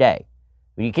every day.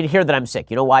 You can hear that I'm sick.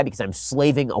 You know why? Because I'm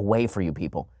slaving away for you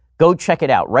people. Go check it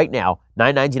out right now.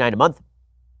 $9.99 a month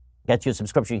gets you a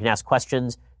subscription. You can ask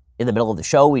questions in the middle of the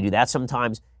show. We do that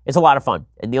sometimes. It's a lot of fun.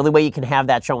 And the only way you can have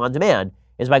that show on demand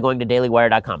is by going to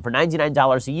dailywire.com. For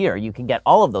 $99 a year, you can get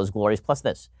all of those glories plus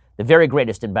this. The very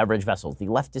greatest in beverage vessels, the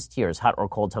leftist tears, hot or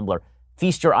cold tumbler.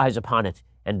 Feast your eyes upon it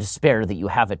and despair that you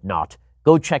have it not.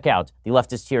 Go check out the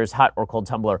leftist tears, hot or cold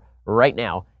tumbler right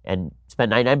now and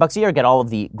spend $99 a year. Get all of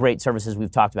the great services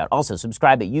we've talked about. Also,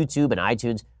 subscribe at YouTube and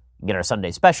iTunes. You can get our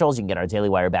Sunday specials. You can get our Daily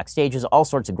Wire backstages. All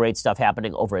sorts of great stuff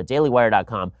happening over at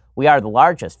dailywire.com. We are the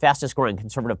largest, fastest growing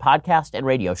conservative podcast and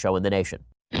radio show in the nation.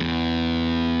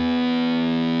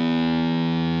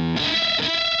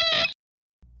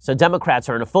 So Democrats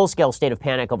are in a full-scale state of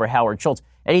panic over Howard Schultz,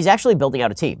 and he's actually building out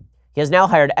a team. He has now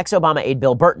hired ex-Obama aide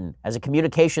Bill Burton as a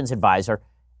communications advisor,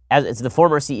 as the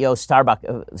former CEO,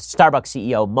 Starbucks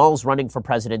CEO, mulls running for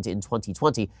president in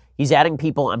 2020. He's adding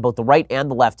people on both the right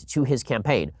and the left to his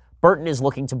campaign. Burton is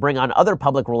looking to bring on other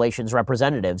public relations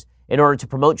representatives in order to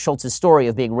promote Schultz's story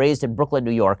of being raised in Brooklyn, New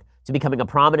York, to becoming a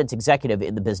prominent executive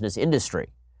in the business industry.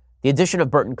 The addition of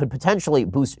Burton could potentially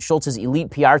boost Schultz's elite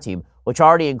PR team, which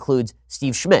already includes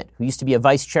Steve Schmidt, who used to be a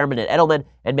vice chairman at Edelman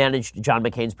and managed John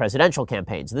McCain's presidential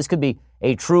campaign. So this could be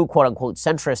a true, quote-unquote,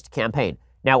 centrist campaign.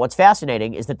 Now, what's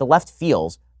fascinating is that the left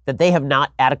feels that they have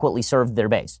not adequately served their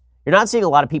base. You're not seeing a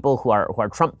lot of people who are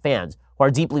Trump fans who are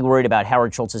deeply worried about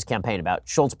Howard Schultz's campaign, about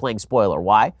Schultz playing spoiler.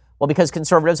 Why? Well, because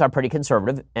conservatives are pretty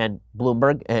conservative, and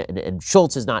Bloomberg and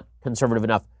Schultz is not conservative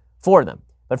enough for them.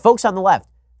 But folks on the left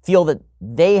feel that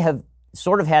they have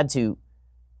sort of had to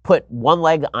put one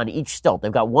leg on each stilt.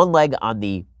 They've got one leg on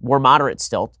the more moderate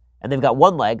stilt, and they've got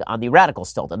one leg on the radical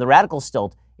stilt. And the radical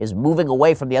stilt is moving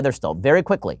away from the other stilt very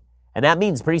quickly. And that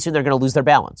means pretty soon they're going to lose their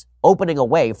balance, opening a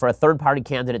way for a third-party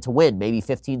candidate to win maybe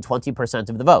 15, 20%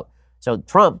 of the vote. So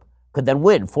Trump could then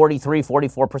win 43,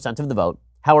 44% of the vote.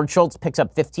 Howard Schultz picks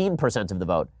up 15% of the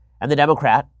vote, and the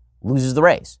Democrat loses the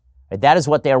race. Right? That is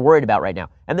what they are worried about right now.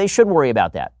 And they should worry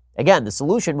about that. Again, the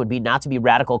solution would be not to be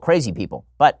radical crazy people,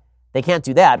 but they can't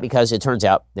do that because it turns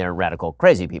out they're radical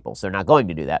crazy people, so they're not going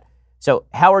to do that. So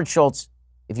Howard Schultz,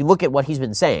 if you look at what he's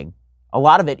been saying, a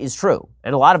lot of it is true,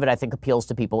 and a lot of it, I think, appeals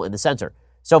to people in the center.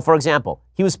 So, for example,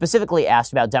 he was specifically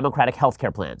asked about Democratic health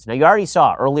care plans. Now, you already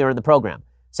saw earlier in the program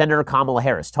Senator Kamala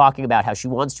Harris talking about how she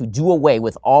wants to do away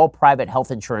with all private health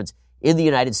insurance in the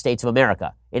United States of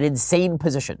America. An insane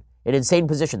position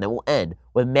that will end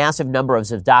with massive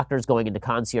numbers of doctors going into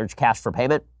concierge cash for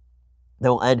payment, that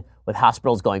will end with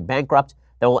hospitals going bankrupt,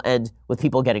 that will end with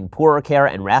people getting poorer care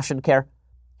and rationed care.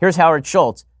 Here's Howard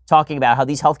Schultz talking about how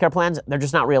these healthcare plans, they're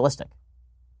just not realistic.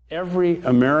 Every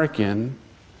American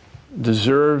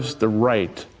deserves the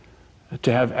right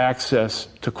to have access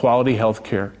to quality health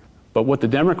care. But what the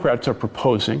Democrats are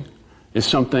proposing is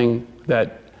something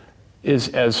that is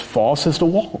as false as the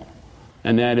wall,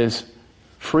 and that is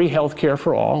free health care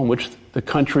for all, in which the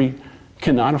country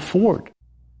cannot afford.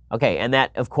 Okay, and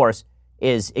that, of course,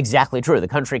 is exactly true. The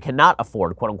country cannot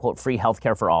afford, quote-unquote, free health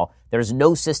care for all. There is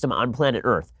no system on planet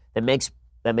Earth that makes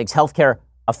that makes healthcare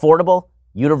affordable,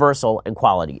 universal, and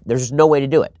quality. There's just no way to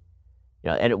do it.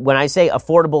 And when I say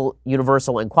affordable,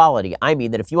 universal, and quality, I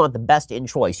mean that if you want the best in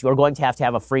choice, you are going to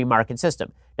have a free market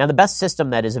system. Now, the best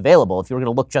system that is available, if you're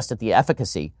going to look just at the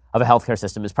efficacy of a healthcare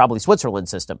system, is probably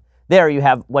Switzerland's system. There you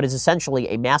have what is essentially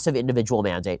a massive individual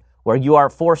mandate where you are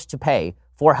forced to pay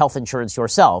for health insurance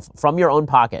yourself from your own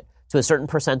pocket to a certain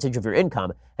percentage of your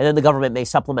income, and then the government may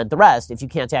supplement the rest if you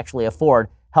can't actually afford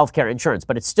healthcare insurance.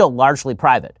 But it's still largely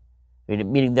private,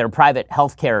 meaning there are private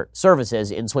healthcare services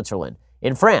in Switzerland.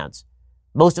 In France,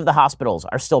 most of the hospitals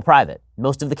are still private.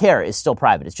 Most of the care is still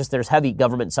private. It's just there's heavy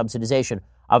government subsidization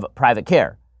of private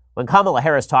care. When Kamala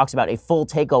Harris talks about a full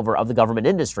takeover of the government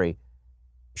industry,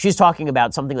 she's talking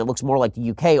about something that looks more like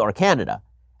the UK or Canada.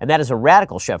 And that is a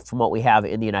radical shift from what we have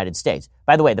in the United States.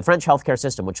 By the way, the French healthcare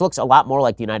system, which looks a lot more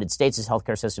like the United States'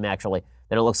 healthcare system, actually,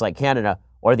 than it looks like Canada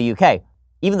or the UK.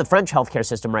 Even the French healthcare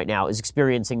system right now is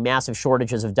experiencing massive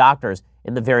shortages of doctors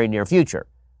in the very near future.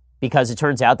 Because it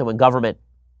turns out that when government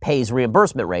pays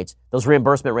reimbursement rates, those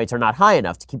reimbursement rates are not high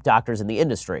enough to keep doctors in the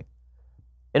industry.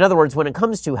 In other words, when it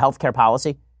comes to healthcare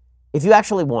policy, if you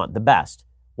actually want the best,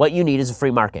 what you need is a free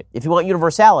market. If you want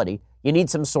universality, you need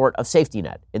some sort of safety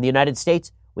net. In the United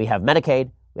States, we have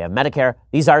Medicaid, we have Medicare.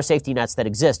 These are safety nets that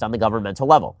exist on the governmental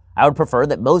level. I would prefer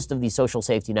that most of the social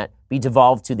safety net be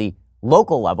devolved to the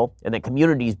local level and that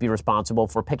communities be responsible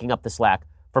for picking up the slack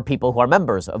for people who are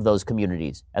members of those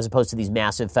communities, as opposed to these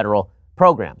massive federal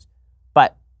programs.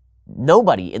 But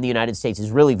nobody in the United States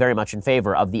is really very much in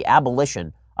favor of the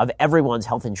abolition of everyone's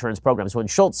health insurance programs. When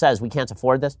Schultz says we can't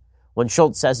afford this, when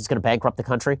Schultz says it's going to bankrupt the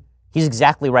country, he's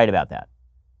exactly right about that.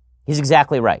 He's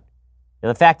exactly right. And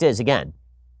the fact is, again,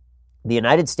 the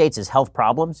United States' health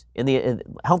problems in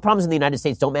the United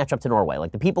States don't match up to Norway.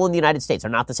 Like, the people in the United States are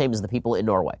not the same as the people in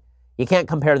Norway. You can't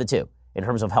compare the two in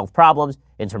terms of health problems,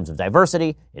 in terms of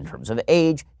diversity, in terms of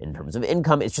age, in terms of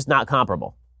income. It's just not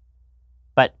comparable.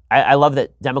 But I love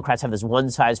that Democrats have this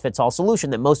one-size-fits-all solution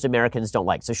that most Americans don't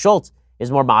like. So Schultz is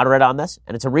more moderate on this,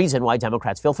 and it's a reason why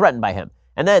Democrats feel threatened by him.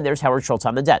 And then there's Howard Schultz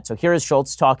on the debt. So here is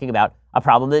Schultz talking about a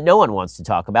problem that no one wants to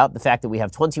talk about, the fact that we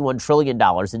have $21 trillion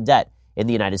in debt in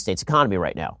the United States economy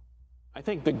right now. I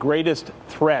think the greatest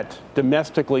threat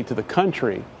domestically to the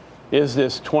country is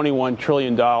this $21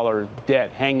 trillion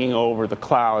debt hanging over the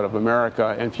cloud of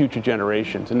America and future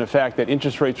generations. And the fact that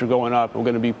interest rates are going up, we're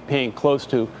going to be paying close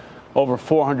to over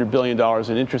 $400 billion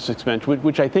in interest expense,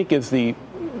 which I think is the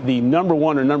number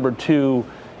one or number two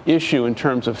issue in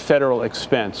terms of federal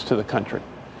expense to the country.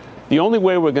 The only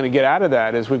way we're going to get out of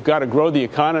that is we've got to grow the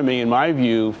economy, in my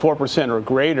view, 4% or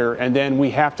greater, and then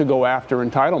we have to go after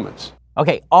entitlements.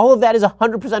 Okay, all of that is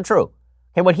 100% true.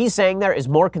 Okay, what he's saying there is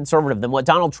more conservative than what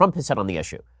Donald Trump has said on the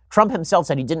issue. Trump himself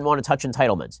said he didn't want to touch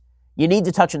entitlements. You need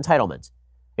to touch entitlements.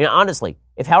 Honestly,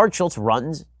 if Howard Schultz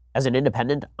runs as an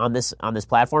independent on this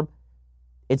platform,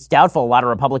 it's doubtful a lot of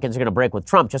Republicans are going to break with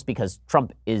Trump just because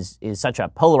Trump is such a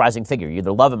polarizing figure. You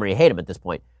either love him or you hate him at this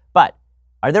point. But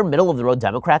are there middle-of-the-road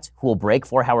Democrats who will break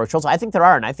for Howard Schultz? I think there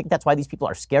are, and I think that's why these people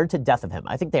are scared to death of him.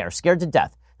 I think they are scared to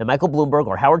death that Michael Bloomberg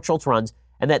or Howard Schultz runs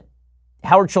and that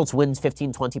Howard Schultz wins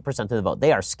 15, 20% of the vote.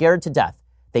 They are scared to death.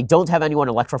 They don't have anyone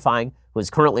electrifying who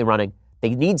is currently running.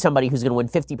 They need somebody who's going to win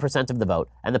 50% of the vote.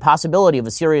 And the possibility of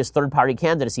a serious third-party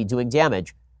candidacy doing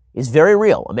damage is very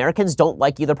real. Americans don't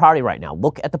like either party right now.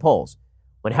 Look at the polls.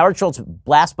 When Howard Schultz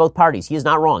blasts both parties, he is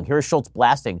not wrong. Here is Schultz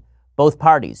blasting both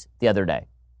parties the other day.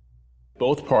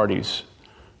 Both parties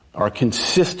are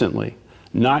consistently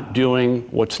not doing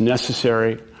what's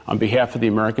necessary on behalf of the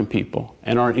American people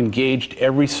and are engaged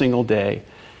every single day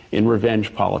in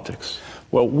revenge politics.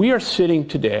 Well, we are sitting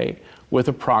today with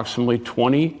approximately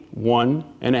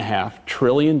 $21.5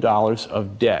 trillion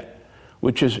of debt,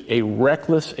 which is a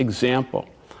reckless example,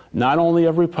 not only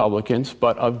of Republicans,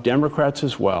 but of Democrats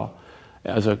as well,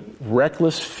 as a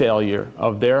reckless failure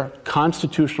of their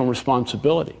constitutional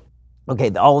responsibility.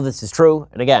 Okay, all of this is true.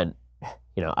 And again,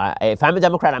 if I'm a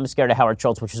Democrat, I'm scared of Howard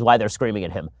Schultz, which is why they're screaming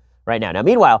at him right now. Now,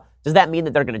 meanwhile, does that mean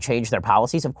that they're going to change their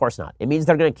policies? Of course not. It means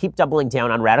they're going to keep doubling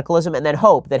down on radicalism and then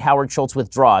hope that Howard Schultz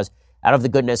withdraws out of the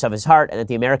goodness of his heart and that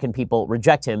the American people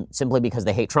reject him simply because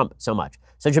they hate Trump so much.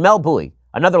 So Jamelle Bouie,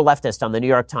 another leftist on the New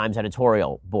York Times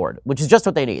editorial board, which is just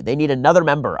what they need. They need another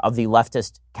member of the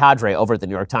leftist cadre over at the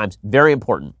New York Times. Very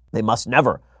important. They must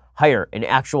never hire an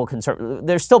actual conservative.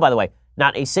 There's still, by the way,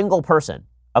 not a single person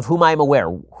of whom I am aware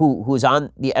who is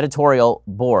on the editorial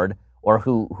board or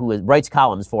who writes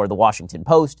columns for the Washington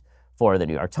Post, for the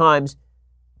New York Times,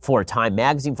 for Time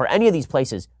Magazine, for any of these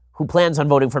places who plans on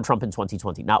voting for Trump in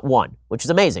 2020. Not one, which is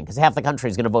amazing because half the country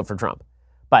is going to vote for Trump.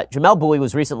 But Jamelle Bouie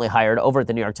was recently hired over at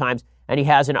the New York Times, and he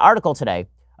has an article today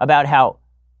about how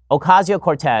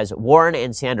Ocasio-Cortez, Warren,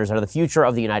 and Sanders are the future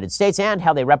of the United States and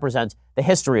how they represent the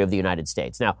history of the United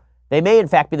States. Now, they may in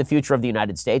fact be the future of the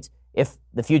United States if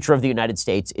the future of the United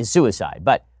States is suicide.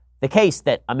 But the case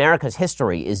that America's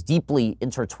history is deeply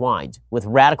intertwined with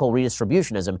radical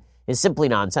redistributionism is simply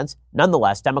nonsense.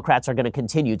 Nonetheless, Democrats are going to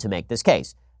continue to make this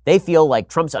case. They feel like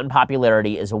Trump's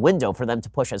unpopularity is a window for them to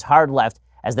push as hard left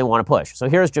as they want to push. So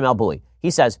here's Jamel Bouie.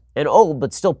 He says, an old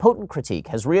but still potent critique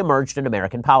has reemerged in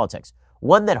American politics,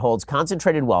 one that holds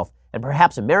concentrated wealth and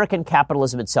perhaps American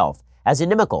capitalism itself as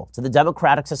inimical to the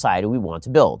democratic society we want to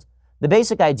build. The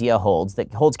basic idea holds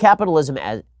capitalism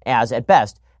as at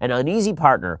best, an uneasy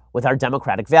partner with our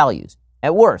democratic values.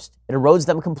 At worst, it erodes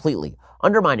them completely,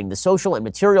 undermining the social and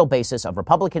material basis of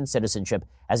Republican citizenship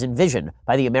as envisioned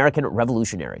by the American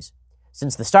revolutionaries.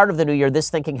 Since the start of the new year, this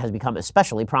thinking has become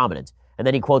especially prominent. And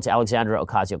then he quotes Alexandria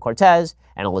Ocasio-Cortez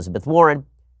and Elizabeth Warren.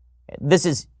 This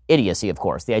is idiocy, of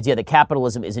course. The idea that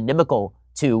capitalism is inimical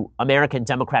to American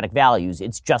democratic values,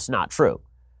 it's just not true.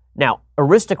 Now,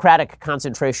 aristocratic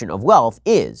concentration of wealth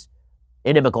is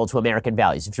inimical to American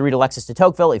values. If you read Alexis de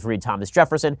Tocqueville, if you read Thomas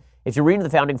Jefferson, if you read the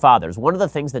Founding Fathers, one of the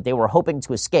things that they were hoping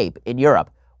to escape in Europe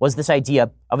was this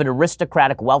idea of an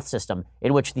aristocratic wealth system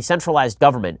in which the centralized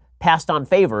government passed on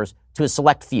favors to a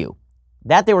select few.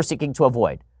 That they were seeking to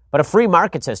avoid. But a free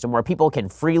market system where people can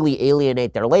freely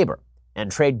alienate their labor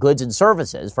and trade goods and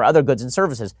services for other goods and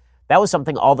services, that was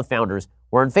something all the founders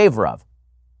were in favor of.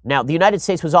 Now, the United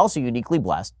States was also uniquely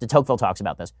blessed. De Tocqueville talks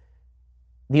about this.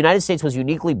 The United States was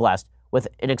uniquely blessed with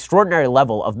an extraordinary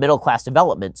level of middle-class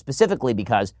development, specifically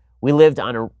because we lived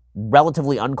on a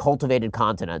relatively uncultivated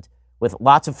continent with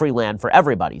lots of free land for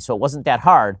everybody. So it wasn't that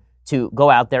hard to go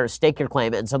out there, stake your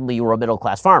claim, and suddenly you were a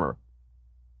middle-class farmer.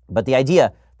 But the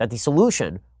idea that the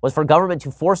solution was for government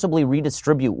to forcibly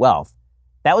redistribute wealth,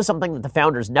 that was something that the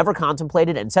founders never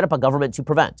contemplated and set up a government to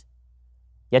prevent.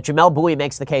 Yet Jamel Bouie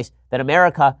makes the case that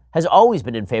America has always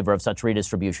been in favor of such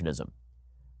redistributionism.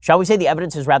 Shall we say the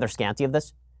evidence is rather scanty of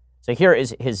this? So here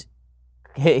is his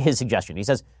suggestion. He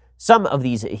says,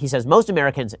 most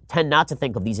Americans tend not to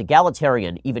think of these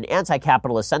egalitarian, even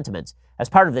anti-capitalist sentiments as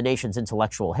part of the nation's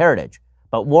intellectual heritage.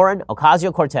 But Warren,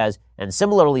 Ocasio-Cortez, and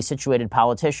similarly situated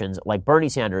politicians like Bernie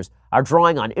Sanders are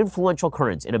drawing on influential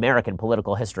currents in American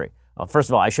political history. Well, first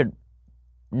of all, I should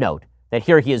note that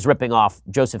here he is ripping off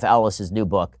Joseph Ellis's new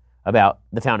book about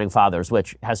the Founding Fathers,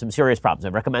 which has some serious problems.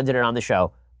 I've recommended it on the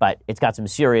show, but it's got some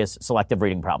serious selective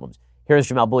reading problems. Here's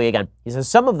Jamel Bouie again. He says,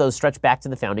 some of those stretch back to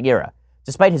the founding era.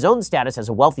 Despite his own status as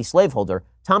a wealthy slaveholder,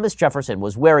 Thomas Jefferson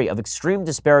was wary of extreme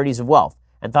disparities of wealth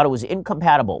and thought it was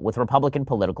incompatible with Republican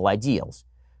political ideals.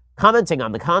 Commenting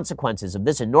on the consequences of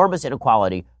this enormous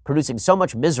inequality producing so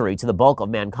much misery to the bulk of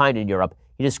mankind in Europe,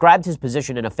 he described his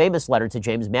position in a famous letter to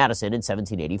James Madison in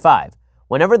 1785.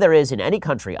 Whenever there is in any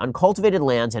country uncultivated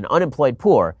lands and unemployed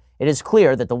poor, it is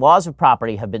clear that the laws of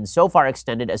property have been so far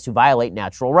extended as to violate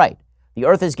natural right. The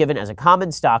earth is given as a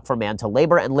common stock for man to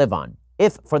labor and live on.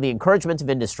 If, for the encouragement of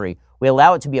industry, we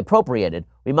allow it to be appropriated,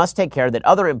 we must take care that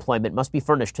other employment must be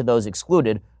furnished to those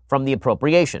excluded from the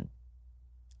appropriation.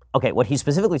 Okay, what he's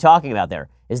specifically talking about there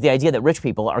is the idea that rich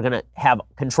people are going to have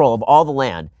control of all the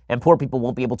land and poor people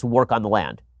won't be able to work on the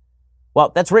land.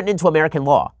 Well, that's written into American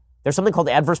law. There's something called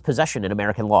adverse possession in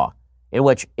American law, in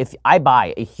which if I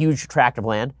buy a huge tract of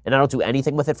land and I don't do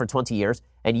anything with it for 20 years,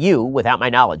 and you, without my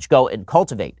knowledge, go and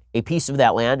cultivate a piece of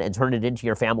that land and turn it into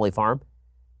your family farm,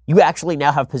 you actually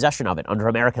now have possession of it under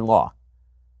American law.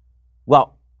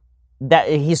 Well,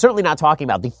 he's certainly not talking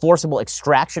about the forcible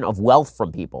extraction of wealth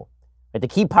from people. But the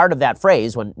key part of that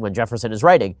phrase, when Jefferson is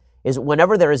writing, is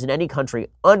whenever there is in any country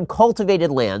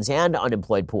uncultivated lands and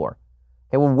unemployed poor.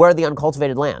 Okay, well, where are the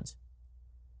uncultivated lands?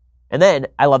 And then,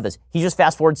 I love this, he just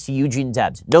fast forwards to Eugene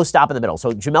Debs. No stop in the middle.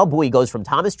 So Jamel Bouie goes from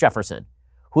Thomas Jefferson,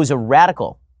 who's a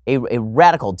radical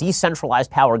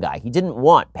decentralized power guy. He didn't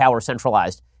want power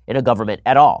centralized in a government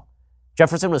at all.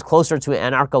 Jefferson was closer to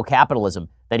anarcho-capitalism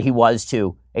than he was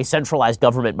to a centralized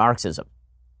government Marxism.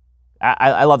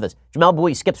 I love this. Jamel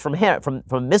Bouie skips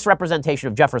from misrepresentation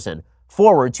of Jefferson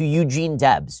forward to Eugene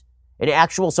Debs, an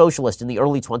actual socialist in the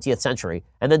early 20th century,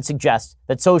 and then suggests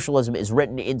that socialism is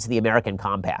written into the American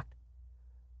Compact.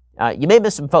 You may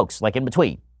miss some folks, like in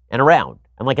between and around,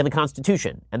 and like in the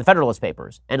Constitution and the Federalist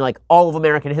Papers, and like all of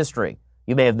American history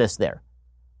you may have missed there.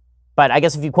 But I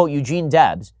guess if you quote Eugene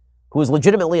Debs, who is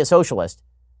legitimately a socialist,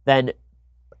 then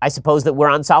I suppose that we're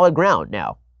on solid ground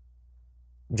now.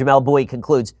 Jamel Bouie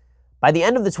concludes, by the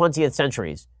end of the 20th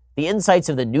centuries, the insights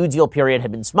of the New Deal period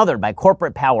had been smothered by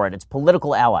corporate power and its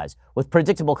political allies with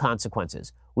predictable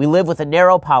consequences. We live with a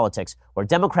narrow politics where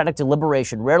democratic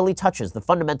deliberation rarely touches the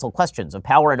fundamental questions of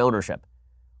power and ownership.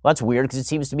 Well, that's weird because it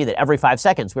seems to me that every 5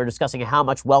 seconds we're discussing how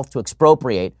much wealth to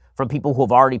expropriate from people who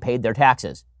have already paid their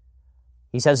taxes.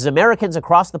 He says, as Americans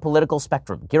across the political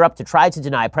spectrum gear up to try to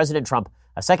deny President Trump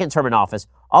a second term in office,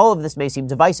 all of this may seem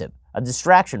divisive, a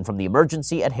distraction from the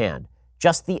emergency at hand.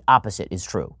 Just the opposite is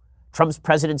true. Trump's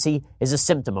presidency is a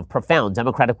symptom of profound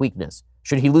democratic weakness.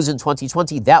 Should he lose in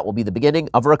 2020, that will be the beginning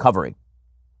of a recovery.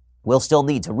 We'll still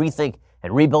need to rethink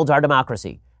and rebuild our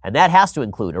democracy, and that has to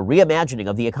include a reimagining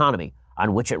of the economy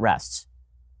on which it rests.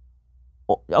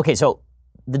 Okay, so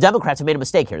the Democrats have made a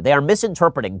mistake here. They are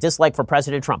misinterpreting dislike for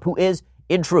President Trump, who is,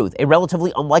 in truth, a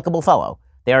relatively unlikable fellow.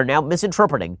 They are now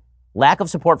misinterpreting lack of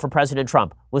support for President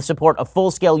Trump with support of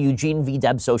full-scale Eugene V.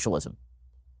 Debs socialism.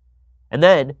 And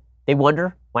then they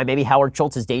wonder why maybe Howard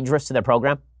Schultz is dangerous to their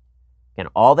program. And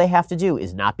all they have to do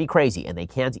is not be crazy, and they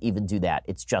can't even do that.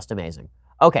 It's just amazing.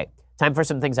 Okay, time for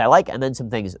some things I like and then some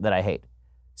things that I hate.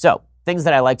 So, things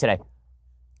that I like today.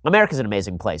 America's an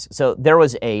amazing place. So there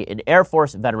was an Air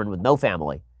Force veteran with no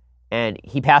family, and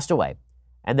he passed away.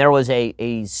 And there was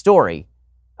a story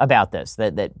about this,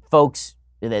 that folks,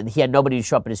 that he had nobody to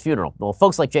show up at his funeral. Well,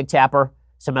 folks like Jake Tapper,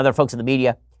 some other folks in the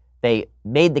media, they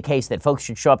made the case that folks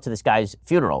should show up to this guy's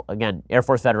funeral. Again, Air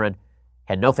Force veteran,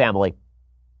 had no family,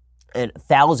 and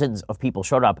thousands of people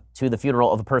showed up to the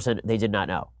funeral of a person they did not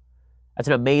know. That's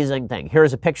an amazing thing.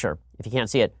 Here's a picture, if you can't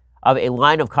see it, of a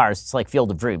line of cars. It's like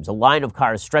Field of Dreams, a line of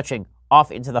cars stretching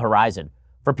off into the horizon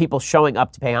for people showing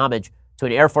up to pay homage to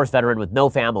an Air Force veteran with no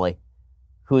family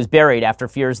who was buried after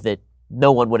fears that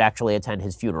no one would actually attend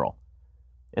his funeral.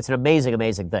 It's an amazing,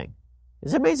 amazing thing.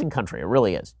 It's an amazing country. It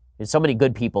really is. There's so many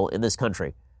good people in this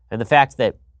country. And the fact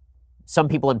that some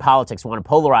people in politics want to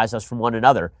polarize us from one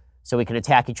another so we can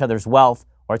attack each other's wealth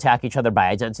or attack each other by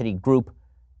identity group,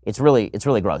 it's really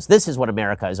gross. This is what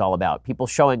America is all about. People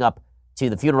showing up to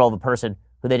the funeral of a person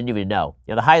who they didn't even know.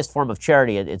 You know, the highest form of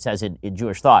charity, it says in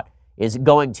Jewish thought, is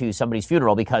going to somebody's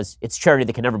funeral because it's charity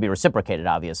that can never be reciprocated,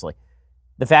 obviously.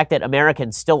 The fact that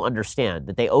Americans still understand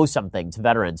that they owe something to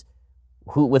veterans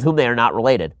with whom they are not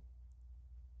related,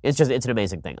 it's an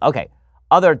amazing thing. Okay,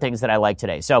 other things that I like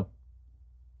today. So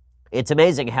it's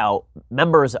amazing how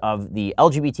members of the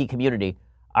LGBT community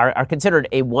are considered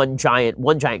a one giant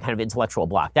kind of intellectual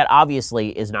block. That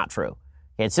obviously is not true.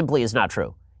 It simply is not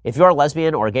true. If you're a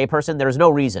lesbian or a gay person, there is no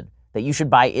reason that you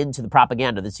should buy into the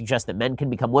propaganda that suggests that men can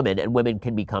become women and women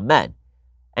can become men.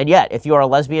 And yet, if you're a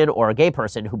lesbian or a gay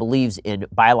person who believes in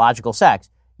biological sex,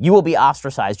 you will be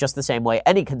ostracized just the same way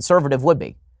any conservative would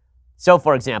be. So,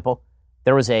 for example,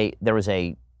 there was an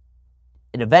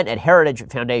event at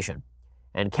Heritage Foundation,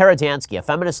 and Kara Dansky, a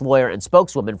feminist lawyer and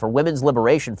spokeswoman for Women's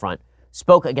Liberation Front,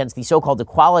 spoke against the so-called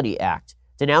Equality Act,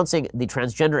 denouncing the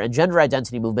transgender and gender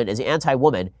identity movement as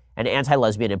anti-woman and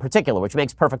anti-lesbian in particular, which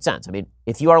makes perfect sense. I mean,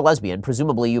 if you are a lesbian,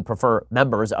 presumably you prefer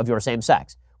members of your same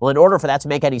sex. Well, in order for that to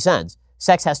make any sense,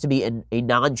 sex has to be in a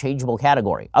non-changeable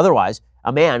category. Otherwise,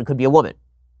 a man could be a woman.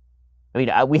 I mean,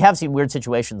 we have seen weird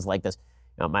situations like this.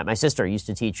 You know, my sister used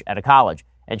to teach at a college,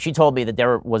 and she told me that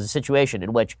there was a situation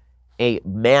in which a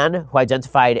man who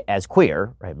identified as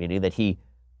queer, right, meaning that he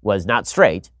was not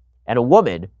straight, and a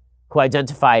woman who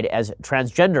identified as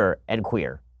transgender and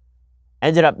queer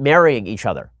ended up marrying each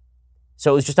other.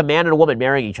 So it was just a man and a woman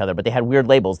marrying each other, but they had weird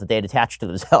labels that they had attached to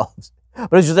themselves. But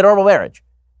it was just a normal marriage.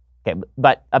 Okay,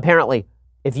 but apparently,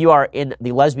 if you are in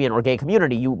the lesbian or gay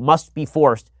community, you must be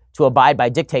forced to abide by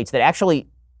dictates that actually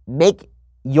make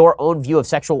your own view of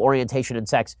sexual orientation and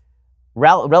sex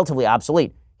relatively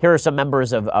obsolete. Here are some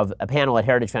members of a panel at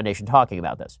Heritage Foundation talking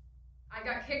about this. I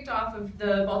got kicked off of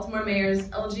the Baltimore Mayor's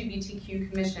LGBTQ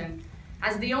Commission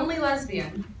as the only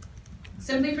lesbian,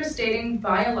 simply for stating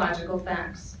biological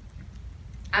facts.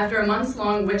 After a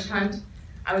months-long witch hunt,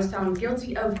 I was found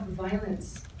guilty of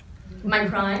violence. My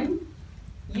crime?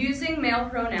 Using male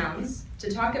pronouns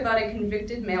to talk about a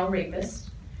convicted male rapist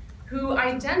who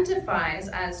identifies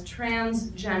as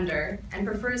transgender and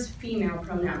prefers female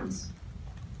pronouns.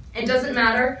 It doesn't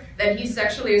matter that he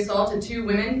sexually assaulted 2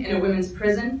 women in a women's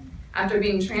prison after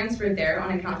being transferred there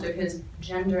on account of his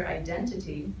gender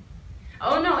identity.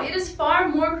 Oh no, it is far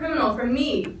more criminal for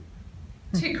me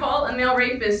to call a male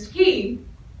rapist he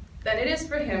than it is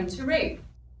for him to rape.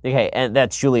 Okay, and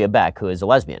that's Julia Beck, who is a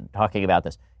lesbian, talking about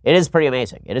this. It is pretty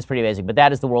amazing. It is pretty amazing, but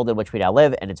that is the world in which we now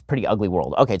live, and it's a pretty ugly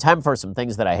world. Okay, time for some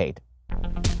things that I hate.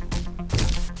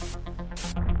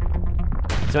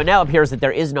 So it now appears that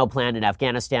there is no plan in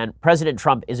Afghanistan. President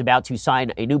Trump is about to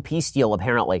sign a new peace deal,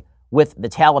 apparently, with the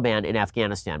Taliban in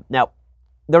Afghanistan. Now,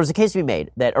 there was a case to be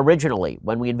made that originally,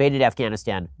 when we invaded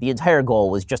Afghanistan, the entire goal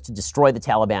was just to destroy the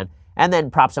Taliban and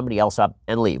then prop somebody else up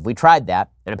and leave. We tried that,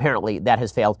 and apparently that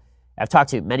has failed. I've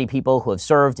talked to many people who have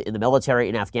served in the military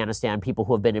in Afghanistan, people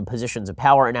who have been in positions of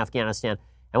power in Afghanistan,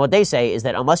 and what they say is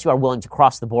that unless you are willing to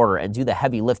cross the border and do the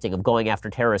heavy lifting of going after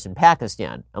terrorists in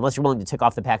Pakistan, unless you're willing to tick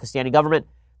off the Pakistani government,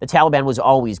 the Taliban was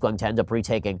always going to end up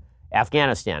retaking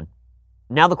Afghanistan.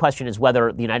 Now the question is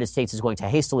whether the United States is going to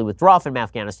hastily withdraw from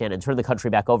Afghanistan and turn the country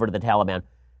back over to the Taliban.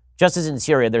 Just as in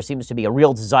Syria, there seems to be a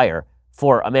real desire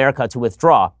for America to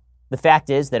withdraw. The fact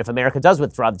is that if America does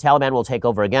withdraw, the Taliban will take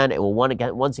over again. It will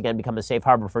once again become a safe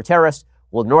harbor for terrorists.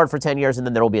 We'll ignore it for 10 years, and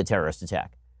then there will be a terrorist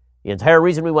attack. The entire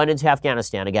reason we went into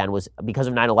Afghanistan, again, was because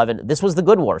of 9/11. This was the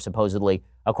good war, supposedly,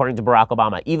 according to Barack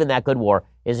Obama. Even that good war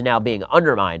is now being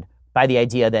undermined by the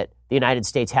idea that the United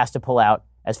States has to pull out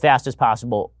as fast as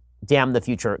possible, damn the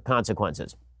future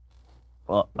consequences.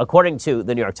 Well, according to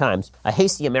the New York Times, a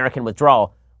hasty American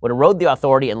withdrawal would erode the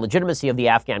authority and legitimacy of the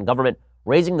Afghan government,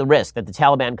 raising the risk that the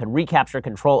Taliban could recapture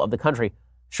control of the country.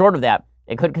 Short of that,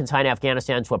 it could consign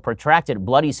Afghanistan to a protracted,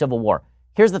 bloody civil war.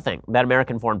 Here's the thing about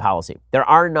American foreign policy. There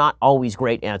are not always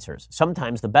great answers.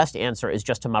 Sometimes the best answer is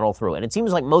just to muddle through. And it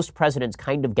seems like most presidents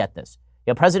kind of get this.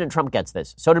 President Trump gets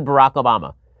this. So did Barack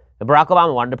Obama. And Barack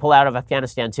Obama wanted to pull out of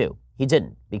Afghanistan too. He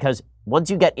didn't, because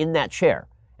once you get in that chair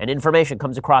and information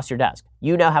comes across your desk,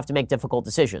 you now have to make difficult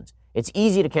decisions. It's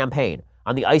easy to campaign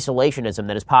on the isolationism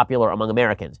that is popular among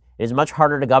Americans. It is much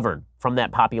harder to govern from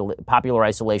that popular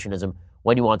isolationism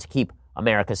when you want to keep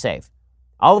America safe.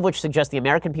 All of which suggests the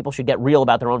American people should get real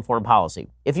about their own foreign policy.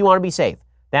 If you want to be safe,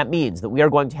 that means that we are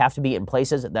going to have to be in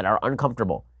places that are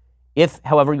uncomfortable. If,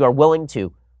 however, you are willing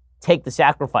to take the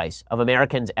sacrifice of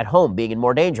Americans at home being in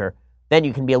more danger, then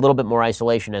you can be a little bit more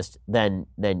isolationist than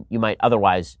you might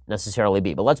otherwise necessarily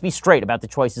be. But let's be straight about the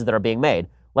choices that are being made.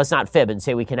 Let's not fib and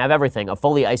say we can have everything, a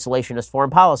fully isolationist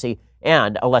foreign policy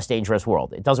and a less dangerous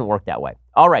world. It doesn't work that way.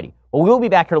 Alrighty. Well, we will be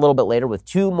back here a little bit later with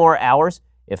 2 more hours,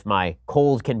 if my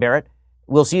cold can bear it.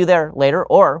 We'll see you there later,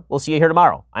 or we'll see you here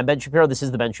tomorrow. I'm Ben Shapiro. This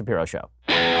is The Ben Shapiro Show.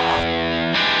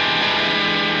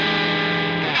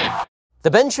 The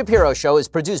Ben Shapiro Show is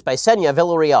produced by Senya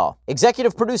Villarreal,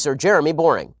 executive producer Jeremy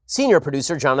Boring, senior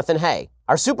producer Jonathan Hay.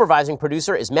 Our supervising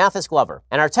producer is Mathis Glover,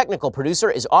 and our technical producer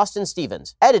is Austin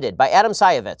Stevens. Edited by Adam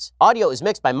Sayevitz. Audio is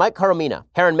mixed by Mike Caromina.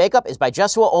 Hair and makeup is by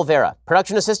Jesua Olvera.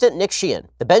 Production assistant Nick Sheehan.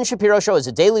 The Ben Shapiro Show is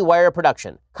a Daily Wire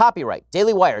production. Copyright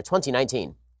Daily Wire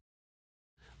 2019.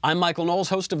 I'm Michael Knowles,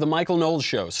 host of The Michael Knowles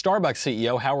Show. Starbucks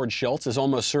CEO Howard Schultz is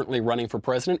almost certainly running for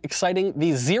president, exciting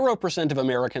the 0% of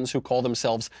Americans who call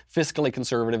themselves fiscally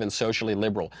conservative and socially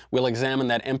liberal. We'll examine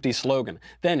that empty slogan.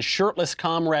 Then shirtless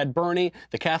comrade Bernie,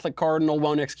 the Catholic cardinal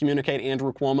won't excommunicate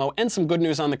Andrew Cuomo, and some good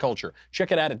news on the culture.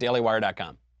 Check it out at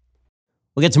dailywire.com.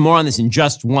 We'll get to more on this in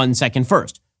just 1 second.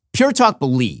 First, Pure Talk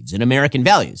believes in American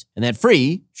values, and that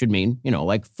free should mean,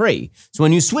 like free. So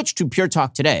when you switch to Pure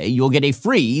Talk today, you'll get a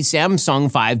free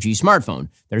Samsung 5G smartphone.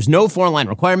 There's no 4-line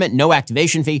requirement, no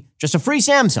activation fee, just a free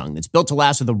Samsung that's built to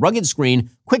last with a rugged screen,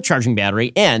 quick charging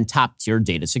battery, and top-tier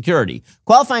data security.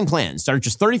 Qualifying plans start at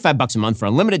just $35 a month for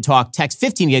unlimited talk, text,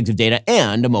 15 gigs of data,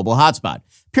 and a mobile hotspot.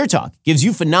 Pure Talk gives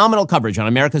you phenomenal coverage on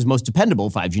America's most dependable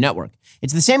 5G network.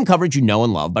 It's the same coverage you know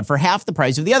and love, but for half the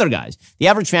price of the other guys. The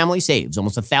average family saves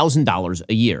almost $1,000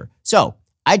 a year. So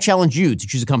I challenge you to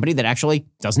choose a company that actually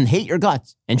doesn't hate your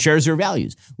guts and shares your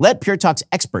values. Let Pure Talk's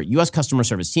expert U.S. customer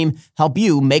service team help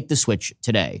you make the switch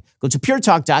today. Go to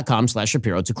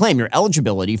puretalk.com/Shapiro to claim your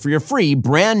eligibility for your free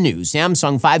brand new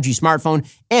Samsung 5G smartphone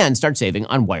and start saving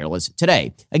on wireless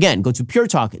today. Again, go to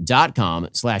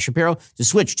puretalk.com/Shapiro to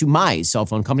switch to my cell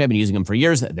phone company. I've been using them for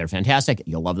years. They're fantastic.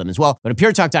 You'll love them as well. Go to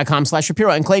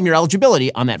puretalk.com/Shapiro and claim your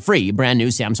eligibility on that free brand new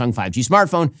Samsung 5G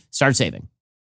smartphone. Start saving.